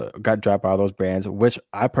lost, got dropped by all those brands, which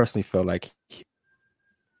I personally feel like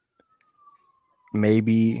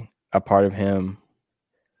maybe a part of him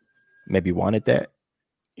maybe wanted that.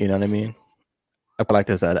 You know what I mean? I feel like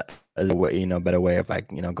there's a way, better way of like,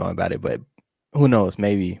 going about it, but who knows?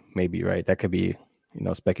 Maybe, right? That could be,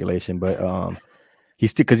 speculation, but he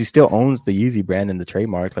still owns the Yeezy brand and the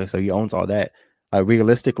trademark, like, so he owns all that.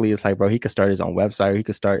 Realistically, it's like, bro, he could start his own website, or he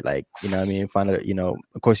could start like, find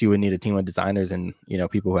of course you would need a team of designers and,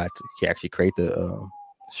 people who actually create the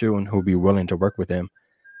shoe and who'll be willing to work with him.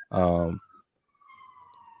 But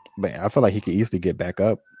I feel like he could easily get back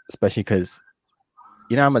up, especially because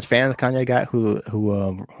you know how much fans Kanye got who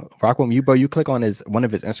rock with you, bro. You click on one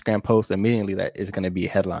of his Instagram posts, immediately that is going to be a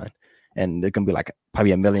headline, and there's going to be like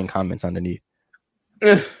probably 1 million comments underneath.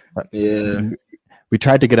 Yeah. We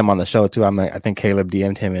tried to get him on the show too. I think Caleb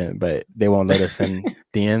DM'd him, but they won't let us send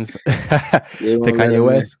DMs to Kanye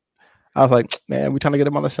West. I was like, man, we're trying to get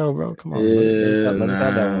him on the show, bro. Come on, let us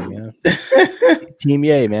have that one, man. Team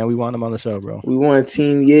Ye, man, we want him on the show, bro. We want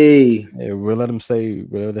Team Ye. Yeah, we'll let him say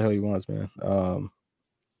whatever the hell he wants, man.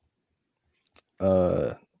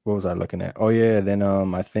 What was I looking at? Oh yeah, then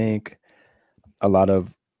I think a lot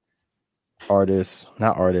of athletes.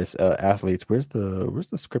 Where's the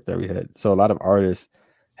script that we had? So a lot of artists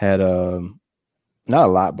had not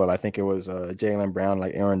a lot, but I think it was Jaylen Brown,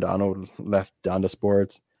 like Aaron Donald left Donda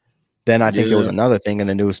Sports. Then I think there was another thing in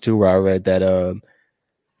the news too where I read that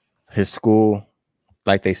his school,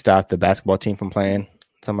 like they stopped the basketball team from playing,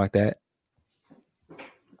 something like that.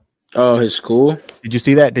 Oh, his school? Did you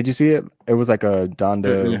see that? Did you see it? It was like a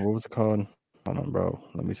Donda. Mm-hmm. What was it called? Hold on, bro.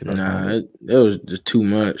 Let me see. It was just too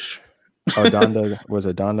much. Oh, Donda was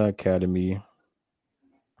a Donda Academy.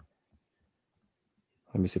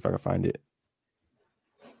 Let me see if I can find it.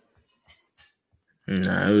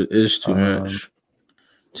 Nah, it's too much.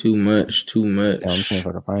 Too much. Yeah, I'm seeing if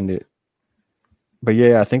I can find it. But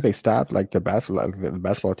yeah, I think they stopped like the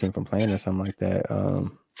basketball team from playing or something like that.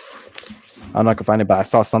 I'm not gonna find it, but I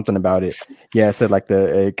saw something about it. Yeah, it said like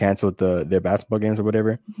it canceled their basketball games or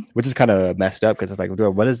whatever, which is kind of messed up because it's like,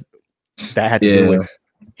 what is that had to do with?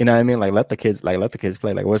 You know what I mean? Like let the kids play.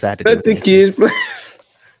 Like what's that have to do Let with the kids play.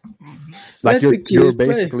 Like you're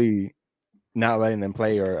basically not letting them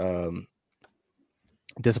play or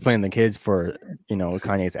disciplining the kids for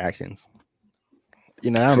Kanye's actions.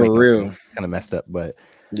 That for real, it's kind of messed up, but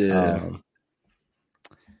yeah.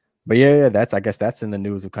 But yeah, I guess that's in the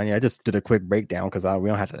news of Kanye. I just did a quick breakdown because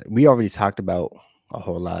we already talked about a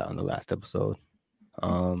whole lot on the last episode.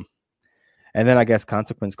 And then I guess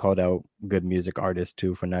Consequence called out good music artists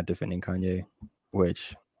too for not defending Kanye,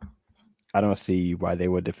 which I don't see why they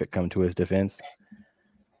would come to his defense.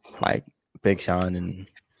 Like Big Sean and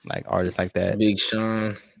like artists like that. Big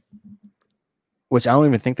Sean. Which I don't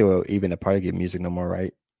even think they were even a part of good music no more,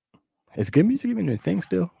 right? Is good music even a thing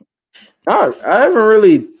still? I haven't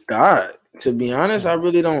really thought. To be honest, I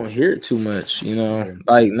really don't hear it too much.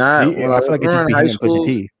 Like not. I feel like it just be him and Pusha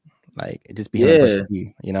T. Like it just be him and Pusha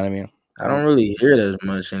T. You know what I mean? I don't really hear it as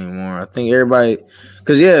much anymore. I think everybody,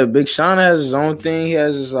 because Big Sean has his own thing. He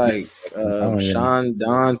has his like Sean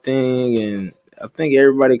Don thing, and I think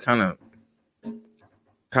everybody kind of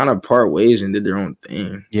part ways and did their own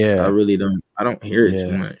thing. Yeah, I don't hear it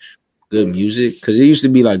too much. Good music, because it used to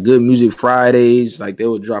be like Good Music Fridays. Like they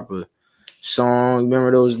would drop a song.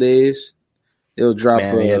 Remember those days? They would drop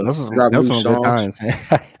drop new songs. Good times, man.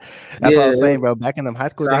 That's what I was saying, bro. Back in them high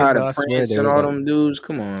school days, Prince and all them dudes.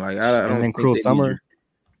 Come on, like I don't. And then Cruel Summer.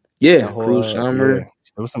 Cruel Summer. Yeah.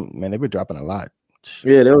 There was some man. They were dropping a lot.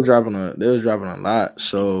 Yeah, they were dropping a lot.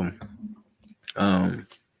 So, I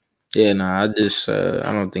just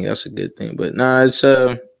I don't think that's a good thing. But it's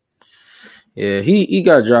he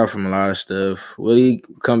got dropped from a lot of stuff. Will he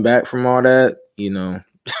come back from all that?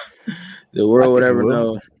 The world would ever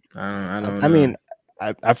know. I don't know. I mean,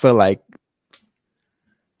 I feel like.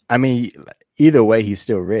 I mean, either way, he's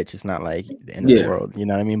still rich. It's not like the end of the world. You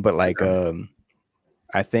know what I mean? But like,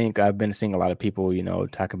 I think I've been seeing a lot of people,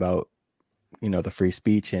 talk about, the free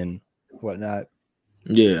speech and whatnot.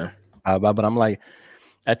 Yeah. But I'm like,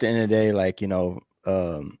 at the end of the day, like,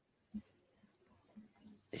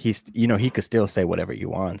 he's, he could still say whatever he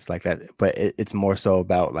wants like that. But it's more so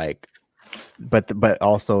about like, but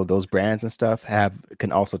also those brands and stuff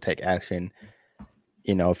can also take action.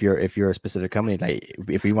 If you're a specific company, like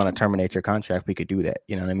if we want to terminate your contract, we could do that.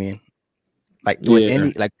 You know what I mean? Like with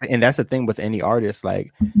any and that's the thing with any artist,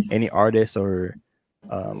 like any artist or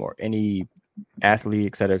any athlete,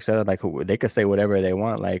 et cetera, like they could say whatever they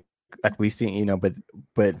want, like we see, but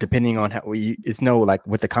depending on how it's like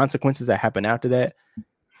with the consequences that happen after that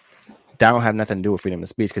don't have nothing to do with freedom of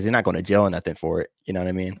speech because you're not going to jail or nothing for it. You know what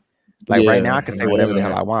I mean? Like right now, I can say whatever the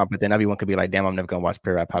hell I want, but then everyone could be like, "Damn, I'm never going to watch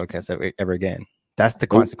Pure Rap Podcast ever again." That's the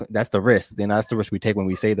consequence. That's the risk. Then that's the risk we take when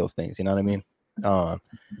we say those things. You know what I mean? But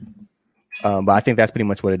I think that's pretty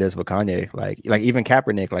much what it is with Kanye. Like even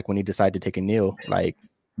Kaepernick, like when he decided to take a knee, like,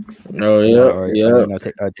 take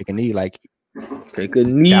a knee, like take a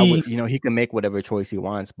knee. He can make whatever choice he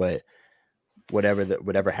wants, but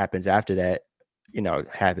whatever happens after that,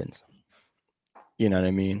 happens. You know what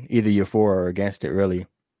I mean? Either you're for or against it, really.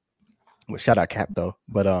 Well, shout out Cap though,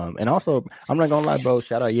 but and also I'm not gonna lie, bro.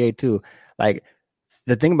 Shout out Ye too. Like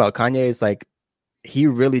the thing about Kanye is like he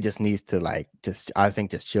really just needs to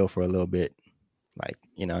just chill for a little bit, like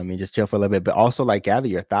just chill for a little bit, but also like gather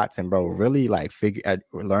your thoughts and bro, really like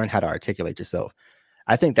learn how to articulate yourself.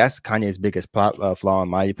 I think that's Kanye's biggest flaw, in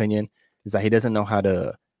my opinion, is that he doesn't know how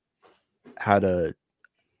to.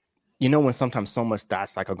 When sometimes so much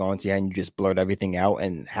thoughts like are going to you and you just blurt everything out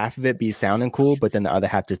and half of it be sounding cool, but then the other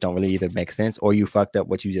half just don't really either make sense or you fucked up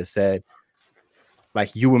what you just said.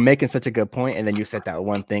 Like you were making such a good point and then you said that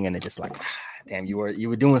one thing and it just like, damn, you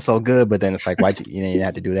were doing so good, but then it's like, why'd you didn't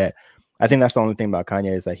have to do that? I think that's the only thing about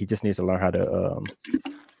Kanye is that he just needs to learn how to,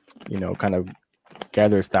 kind of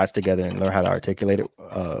gather his thoughts together and learn how to articulate it,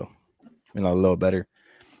 a little better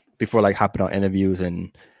before like hopping on interviews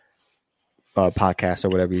and podcasts or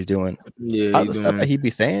whatever he's doing. All the stuff that he be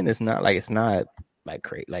saying is not like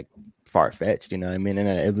crazy, like far fetched. You know what I mean? And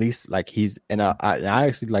at least like he's and I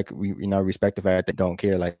actually like respect the fact that don't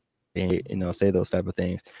care like say those type of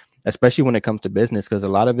things, especially when it comes to business because a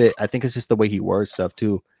lot of it I think it's just the way he words stuff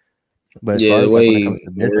too. But as far as like, when it comes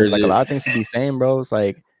to business, like a lot of things he be saying, bro, it's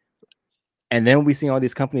like, and then we see all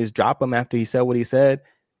these companies drop him after he said what he said.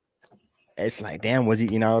 It's like, damn, was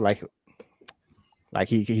he like? Like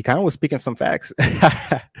he kind of was speaking some facts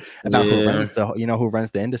about who Yeah. runs who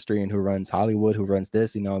runs the industry and who runs Hollywood, who runs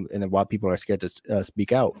this, and why people are scared to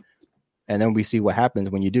speak out. And then we see what happens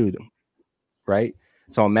when you do, right?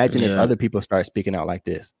 So imagine if other people start speaking out like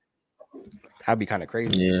this. That'd be kind of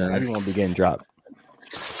crazy. Yeah. Everyone would be getting dropped.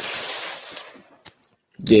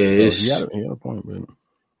 Yeah, So he had a point,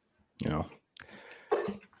 but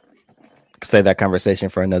say that conversation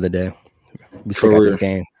for another day. We still got this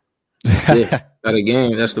game. Yeah, got a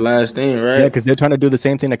game. That's the last thing, right? Yeah, because they're trying to do the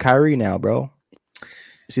same thing to Kyrie now, bro. You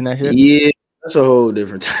seen that shit? Yeah, that's a whole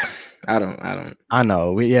different time. I don't. I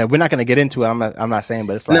know. We're not gonna get into it. I'm not saying,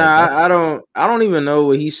 but it's like I don't even know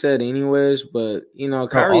what he said, anyways. But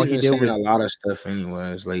Kyrie's been saying a lot of stuff,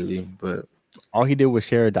 anyways, lately. But all he did was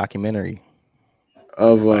share a documentary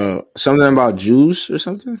of something about Jews or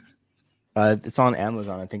something. It's on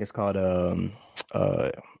Amazon. I think it's called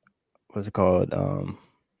what's it called?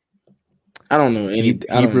 I don't know any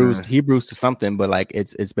Hebrews to something, but like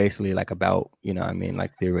it's basically like about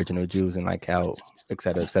like the original Jews and like how et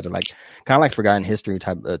cetera, like kind of like forgotten history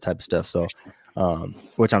type of stuff. So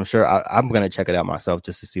which I'm sure I'm gonna check it out myself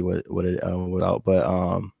just to see what it out.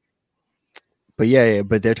 But yeah,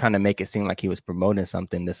 but they're trying to make it seem like he was promoting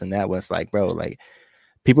something, this and that. When it's like, bro, like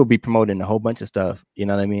people be promoting a whole bunch of stuff. You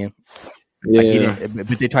know what I mean? Yeah. Like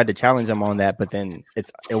but they tried to challenge him on that, but then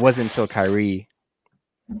it wasn't until Kyrie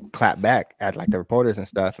clapped back at like the reporters and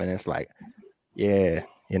stuff, and it's like, yeah,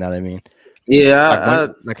 you know what I mean? Yeah,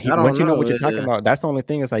 once you know what you're talking about, that's the only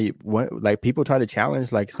thing is like people try to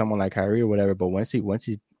challenge like someone like Kyrie or whatever, but once he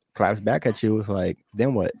claps back at you, it's like,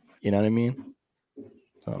 then what? You know what I mean?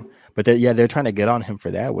 So, but they're trying to get on him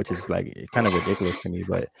for that, which is like kind of ridiculous to me.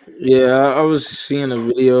 But yeah, I was seeing a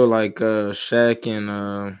video like Shaq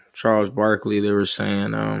and Charles Barkley. They were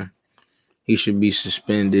saying he should be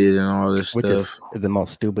suspended and all this which stuff. Is the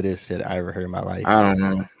most stupidest shit I ever heard in my life. I don't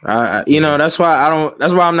know. That's why I don't.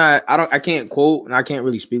 That's why I'm not. I can't quote and I can't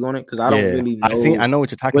really speak on it because I don't really know. I know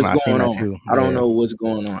what you're talking about. I've seen that too. I don't know what's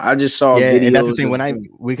going on. I just saw videos. And that's the thing.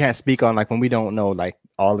 We can't speak on like when we don't know like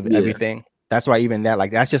all of everything. That's why even that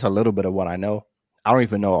like that's just a little bit of what I know. I don't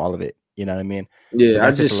even know all of it. You know what I mean? Yeah,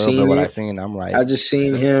 I just seen what I've seen. I'm like, I just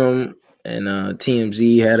seen him and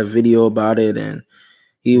TMZ had a video about it and.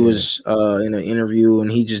 He was in an interview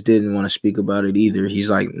and he just didn't want to speak about it either. He's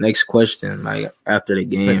like, next question, like after the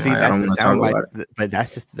game. But see, I don't want to talk about it. But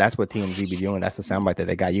that's what TMZ be doing. That's the soundbite that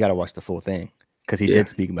they got. You got to watch the full thing because he did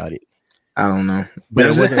speak about it. I don't know, but it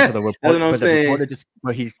wasn't until the report.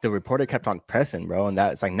 The reporter kept on pressing, bro, and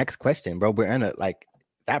that's like next question, bro. We're in like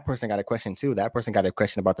that person got a question too. That person got a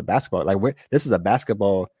question about the basketball. Like this is a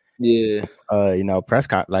basketball. Yeah. Press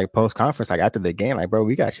post conference like after the game. Like, bro,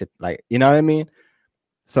 we got shit. Like, you know what I mean?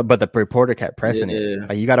 So, but the reporter kept pressing it.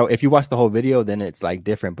 Like, you gotta, if you watch the whole video, then it's like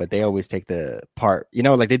different. But they always take the part,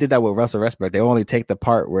 like they did that with Russell Westbrook. They only take the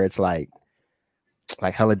part where it's like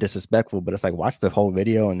hella disrespectful. But it's like watch the whole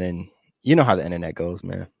video, and then you know how the internet goes,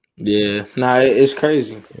 man. Yeah, it's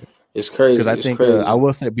crazy. It's crazy. Because I think I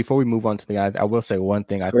will say before we move on to I will say one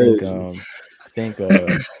thing. I think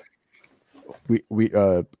we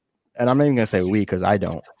and I'm not even gonna say we because I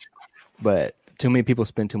don't. But too many people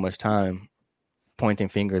spend too much time pointing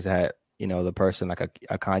fingers at the person like a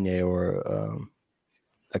Kanye or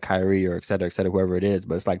a Kyrie or et cetera, whoever it is.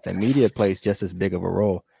 But it's like the media plays just as big of a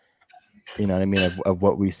role, you know what I mean, of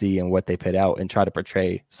what we see and what they put out and try to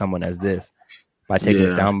portray someone as this by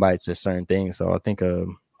taking sound bites or certain things. So I think a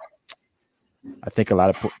lot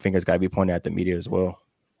of fingers got to be pointed at the media as well.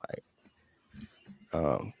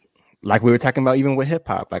 Like we were talking about even with hip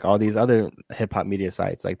hop, like all these other hip hop media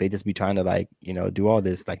sites, like they just be trying to like, do all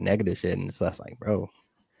this like negative shit and stuff. Like, bro,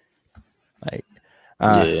 like,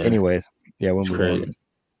 anyways, we'll move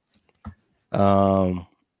on.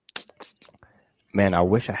 Man, I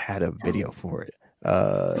wish I had a video for it.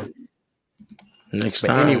 Next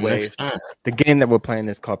time. Anyways, the game that we're playing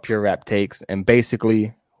is called Pure Rap Takes, and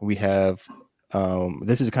basically we have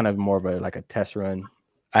this is kind of more of a test run.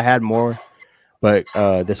 I had more. But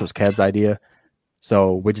this was Kev's idea.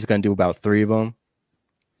 So we're just going to do about 3 of them.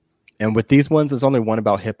 And with these ones, there's only one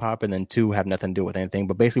about hip hop and then 2 have nothing to do with anything.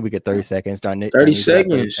 But basically, we get 30 seconds. 30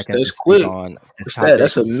 seconds. That's quick.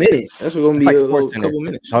 That's a minute. That's going to be like a couple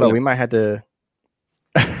minutes. Hold on. We might have to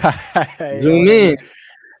zoom in.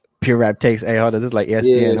 Pure Rap Takes. Hey, hold on. This is like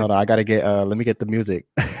ESPN. Hold on. I got to get, let me get the music.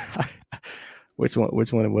 Which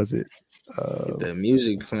one was it? Get the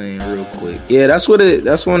music playing real quick. Yeah, that's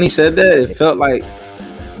when he said that. It felt like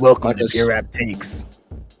welcome to Pure Rap Takes.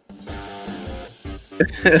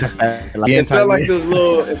 It felt like those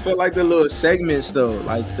little. It felt like the little segments though.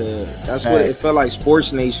 Like what it felt like.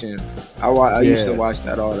 Sports Nation. I used to watch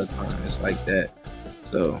that all the time. It's like that.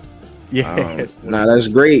 So Yeah, nah, that's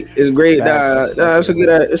great. It's great. That's It's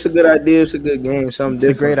a good idea. It's a good game. Something it's a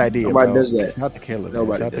different. great idea. Nobody bro. does that. It's not the killer.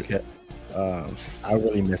 Nobody It's not does the I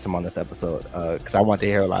really miss him on this episode because I want to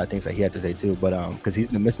hear a lot of things that he had to say too. But because he's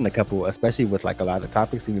been missing a couple, especially with like a lot of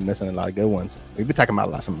topics, he's been missing a lot of good ones. We've been talking about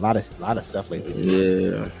a lot of stuff lately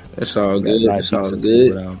too. Yeah, it's all good. It's all But,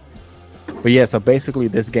 good. but yeah, so basically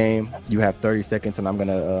this game you have 30 seconds, and I'm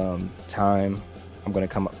gonna time. I'm gonna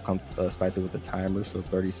come start through with the timer, so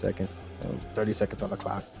 30 seconds. 30 seconds on the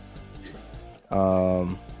clock.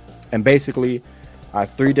 And basically,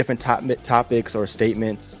 3 different topics or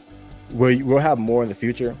statements. We'll have more in the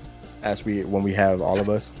future when we have all of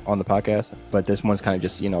us on the podcast. But this one's kind of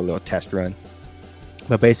just a little test run.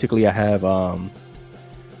 But basically, I have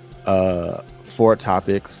 4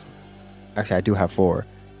 topics. Actually, I do have 4.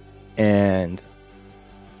 And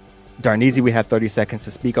Darneezy, we have 30 seconds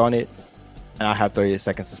to speak on it, and I have 30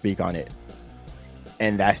 seconds to speak on it.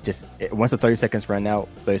 And that's just it. Once the 30 seconds run out,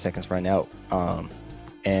 30 seconds run out.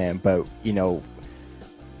 But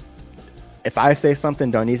if I say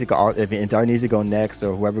something, Darneezy go next,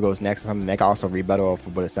 or whoever goes next or something, they can also rebuttal off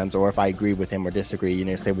of what it says. Or if I agree with him or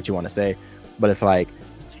disagree, say what you want to say. But it's like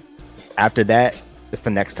after that, it's the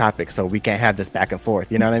next topic, so we can't have this back and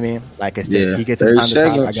forth. You know what I mean? Like it's just he gets his time to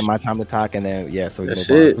talk, I get my time to talk, and then so we move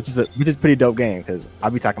on, which is a pretty dope game because I'll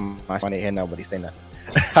be talking my shit, and nobody say nothing.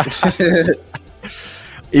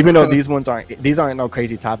 Even though these aren't no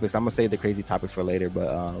crazy topics, I'm gonna save the crazy topics for later. But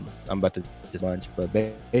I'm about to just bunch. But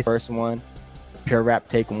the first one, Pure Rap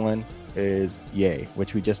Take 1 is Ye,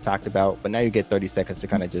 which we just talked about. But now you get 30 seconds to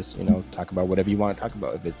kind of just talk about whatever you want to talk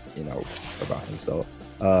about if it's about him. So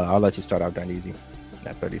I'll let you start out, Darneezy.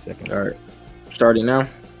 That 30 seconds. All right, starting now.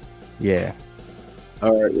 Yeah.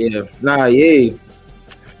 All right. Yeah. Nah. Yeah.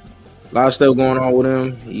 A lot of stuff going on with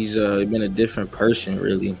him. He's been a different person,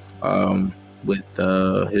 really. With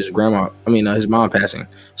his his mom passing.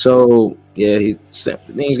 So yeah,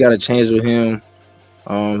 things got to change with him.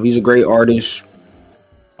 He's a great artist.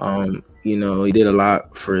 He did a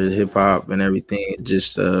lot for hip hop and everything.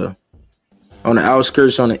 Just on the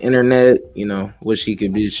outskirts, on the internet, wish he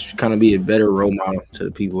could kind of be a better role model to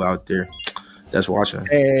the people out there that's watching.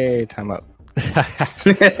 Hey, time up.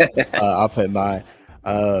 I'll put mine.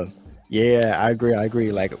 Yeah, I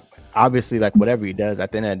agree. Like, obviously, like whatever he does,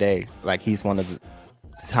 at the end of the day, like he's one of the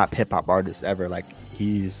top hip hop artists ever. Like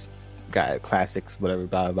he's got classics, whatever,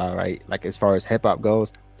 blah blah. Right? Like as far as hip hop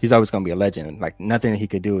goes, he's always gonna be a legend. Like nothing he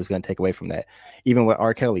could do is gonna take away from that. Even with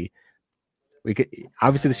R. Kelly, we could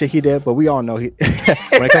obviously the shit he did, but we all know when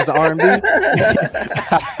it comes to R&B,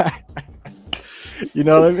 you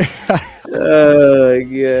know what I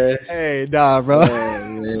mean? Yeah. Hey, nah, bro. Oh,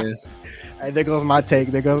 man. Hey, there goes my take.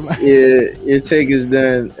 Yeah, your take is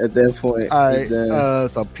done at that point. All right.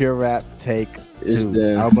 So Pure Rap Take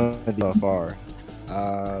 2 album so far.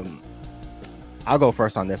 I'll go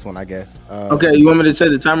first on this one, I guess. Okay, you want me to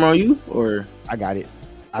set the timer on you, or I got it?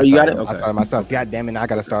 You got it? Okay. I started myself. God damn it! I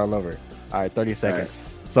got to start all over. All right, 30 seconds.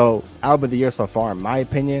 Right. So album of the year so far, in my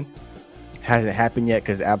opinion, hasn't happened yet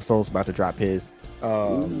because Absol's about to drop his.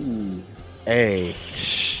 Hey,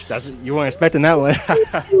 you weren't expecting that one.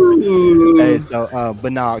 Hey, so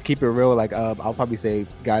but now keep it real. Like I'll probably say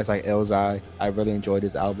guys like Elzhi. I really enjoyed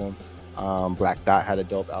his album. Black Dot had a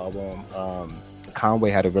dope album. Conway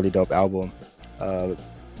had a really dope album.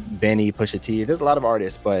 Benny, Pusha T. There's a lot of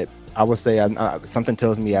artists, but I would say something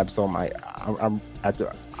tells me Absol might.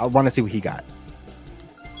 I want to see what he got.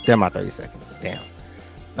 Damn, my 30 seconds. Damn.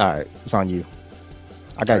 All right, it's on you.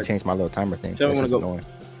 I gotta change my little timer thing. Tell me when to go. Annoying.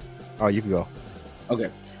 Oh, you can go. Okay.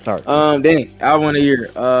 Start. Danny, album of the year.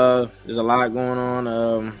 There's a lot going on.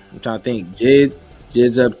 I'm trying to think.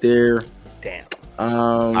 Jid's up there. Damn.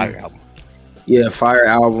 Fire album. Yeah, Fire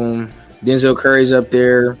album. Denzel Curry's up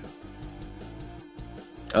there.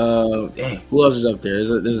 Dang, who else is up there?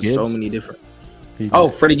 There's so many different.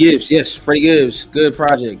 Freddie Gibbs. Yes, Freddie Gibbs. Good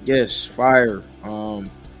project. Yes, Fire. Trying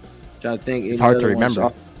to think. It's hard to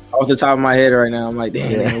remember. Off the top of my head right now, I'm like,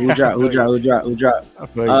 damn, who dropped?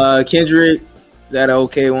 Kendrick, that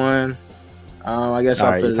okay one. I guess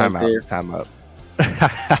I'll put it up there. Time up.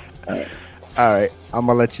 All right, I'm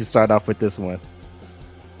gonna let you start off with this one.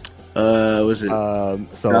 Was it?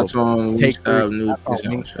 So that's on take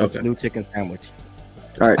new chicken sandwich.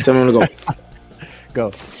 All right, tell me when to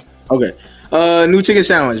go. Go. Okay. New chicken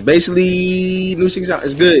sandwich. Basically, new chicken sandwich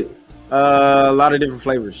is good. A lot of different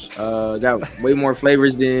flavors. Got way more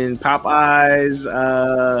flavors than Popeyes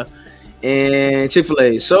and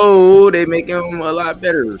Chick-fil-A. So they make them a lot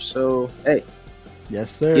better. So hey,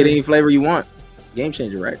 yes sir. Get any flavor you want. Game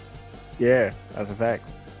changer, right? Yeah, that's a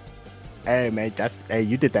fact. Hey man,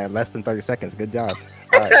 you did that in less than 30 seconds. Good job.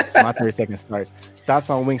 All right, my 30 seconds starts. Thoughts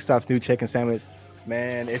on Wingstop's new chicken sandwich?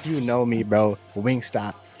 Man, if you know me, bro,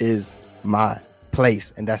 Wingstop is my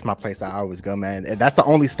place, and that's my place I always go, man. And that's the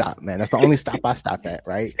only stop, man. That's the only stop I stop at,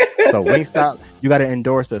 right? So Wingstop, you got to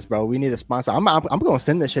endorse us, bro. We need a sponsor. I'm gonna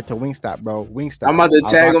send this shit to Wingstop, bro. Wingstop. I'm about to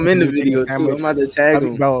tag them in the video too. I'm about to tag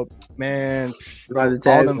them, bro. Man, all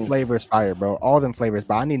them flavors fire, bro. All them flavors,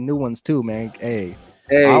 but I need new ones too, man. Hey,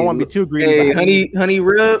 I don't want to be too greedy. Hey, honey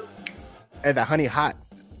rib. Hey, the honey hot.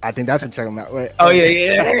 I think that's what you're talking about. Wait,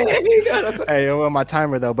 yeah. Hey, well, my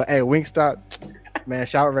timer though. But hey, Wingstop, man,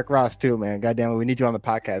 shout out Rick Ross too, man. Goddamn it, we need you on the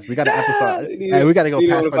podcast. We got an episode. Hey, we got to go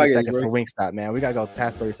past 30 seconds for Wingstop, man. We got to go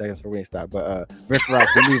past 30 seconds for Wingstop. But Rick Ross,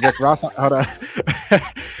 we need Rick Ross. Hold on,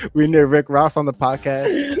 we need Rick Ross on the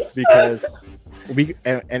podcast because we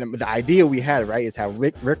and the idea we had, right, is have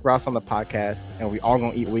Rick Ross on the podcast, and we all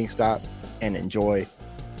gonna eat Wingstop and enjoy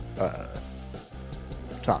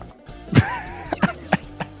talk.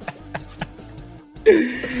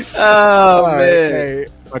 Oh man. Hey,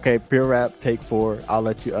 okay, Pure Rap take 4. I'll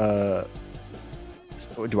let you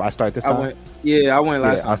do I start this time? I went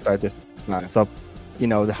last time. I'll start this time. So,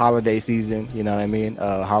 the holiday season, you know what I mean?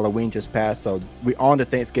 Halloween just passed, so we on to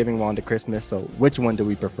Thanksgiving, we're on to Christmas. So which one do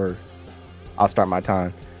we prefer? I'll start my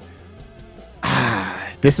time.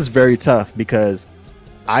 This is very tough because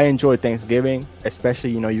I enjoy Thanksgiving,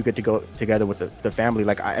 especially, you get to go together with the family.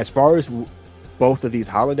 Like, as far as both of these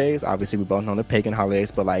holidays, obviously we both know the pagan holidays,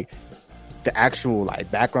 but like the actual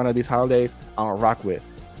background of these holidays, I don't rock with.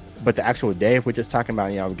 But the actual day, if we're just talking about,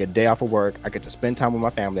 we get a day off of work, I get to spend time with my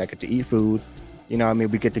family, I get to eat food, we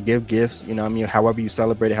get to give gifts, however you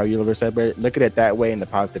celebrate it, how you ever celebrate it, look at it that way and the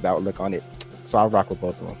positive outlook on it. So I'll rock with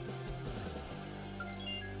both of them.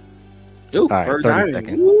 Ooh, all right, 30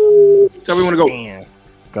 seconds. Tell me when to go. Damn.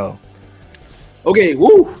 Go. Okay,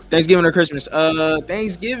 woo! Thanksgiving or Christmas?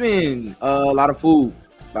 Thanksgiving. A lot of food.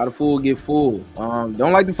 Get full.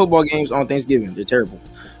 Don't like the football games on Thanksgiving. They're terrible.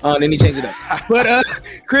 Then he changed it up. But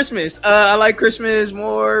Christmas. I like Christmas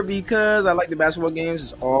more because I like the basketball games.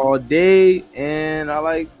 It's all day, and I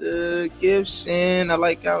like the gifts, and I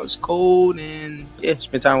like how it's cold, and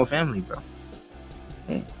spend time with family, bro.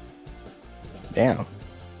 Damn.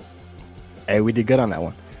 Hey, we did good on that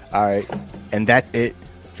one. All right, and that's it.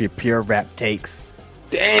 For your Pure Rap takes.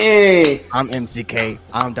 Dang. I'm MCK.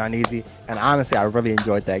 I'm Darneezy. And honestly, I really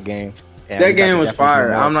enjoyed that game. And that game was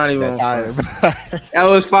fire. I'm not even fire. That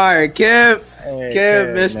was fire.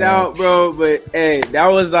 Kev missed out, bro. But hey, that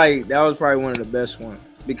was probably one of the best ones.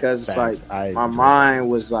 Because it's my mind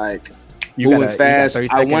was moving fast.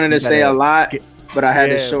 I wanted to say a lot, but I had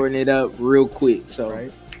to shorten it up real quick. So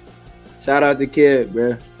shout out to Kev,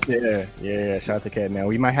 bro. Yeah. Shout out to Kev, man.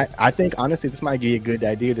 We might have. I think honestly, this might be a good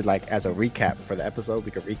idea to as a recap for the episode. We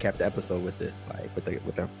could recap the episode with this, with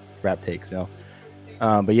the rap takes,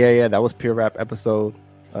 But yeah, that was Pure Rap episode.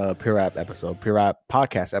 Pure Rap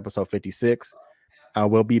podcast episode 56.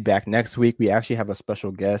 We'll be back next week. We actually have a special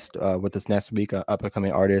guest with us next week, an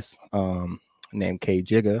up-and-coming artist named K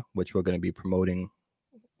Jigga, which we're going to be promoting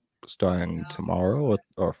starting tomorrow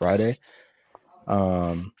or Friday.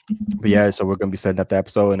 But yeah, so we're gonna be setting up the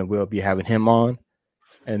episode, and we'll be having him on,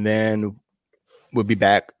 and then we'll be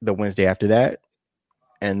back the Wednesday after that,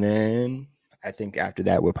 and then I think after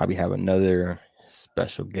that we'll probably have another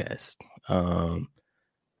special guest. I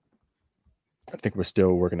think we're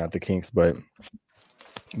still working out the kinks, but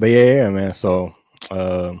yeah, man. So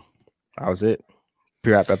that was it.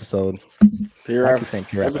 Pure Rap episode. Pure Rap episode.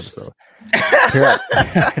 Pure Rap.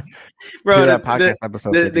 Bro, Pure Rap podcast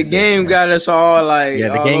episode. The game got us all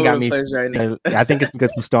the game got me right now. I think it's because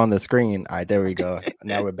we're still on the screen. All right, there we go.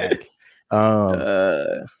 Now we're back.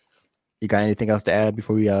 You got anything else to add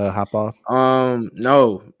before we hop off?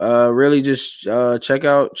 No. Really just check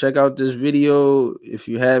out this video. If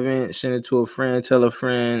you haven't, send it to a friend, tell a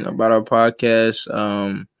friend about our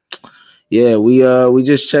podcast. Yeah, we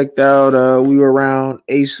just checked out. We were around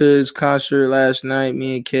Ace Hood's concert last night.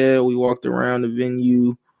 Me and Kev, we walked around the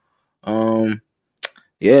venue.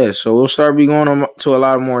 Yeah, so we'll start going to a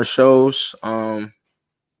lot more shows. And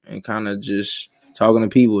kind of just talking to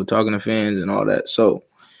people, talking to fans, and all that. So,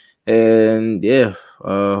 and yeah,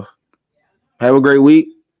 have a great week.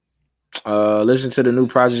 Listen to the new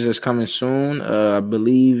projects that's coming soon. I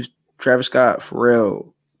believe Travis Scott,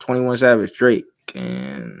 Pharrell, 21 Savage, Drake.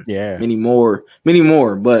 And many more,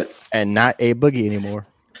 but not A Boogie anymore,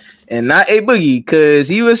 and not A Boogie because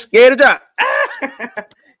he was scared to drop.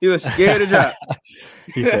 He was scared to drop.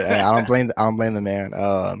 He said, hey, I don't blame the man.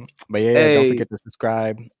 But yeah, don't forget to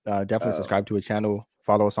subscribe. Definitely subscribe to a channel.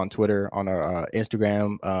 Follow us on Twitter, on our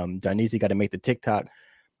Instagram. Darneezy got to make the TikTok.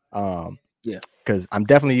 Yeah. Because I'm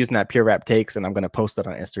definitely using that Pure Rap Takes, and I'm gonna post it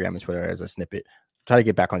on Instagram and Twitter as a snippet. Try to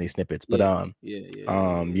get back on these snippets, but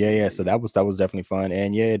yeah. So that was definitely fun,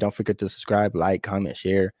 and yeah, don't forget to subscribe, like, comment,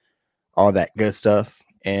 share, all that good stuff,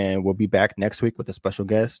 and we'll be back next week with a special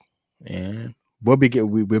guest, and we'll be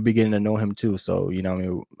getting to know him too. So you know, I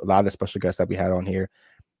mean, a lot of the special guests that we had on here,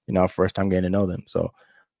 you know, first time getting to know them. So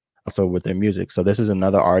also with their music. So this is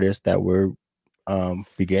another artist that we're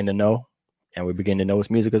beginning to know, and we're beginning to know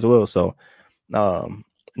his music as well. So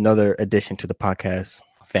another addition to the podcast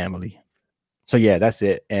family. So yeah, that's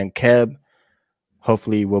it. And Keb,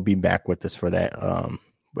 hopefully we'll be back with us for that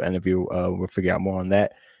interview. We'll figure out more on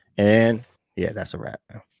that. And yeah, that's a wrap.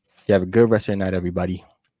 You have a good rest of your night, everybody.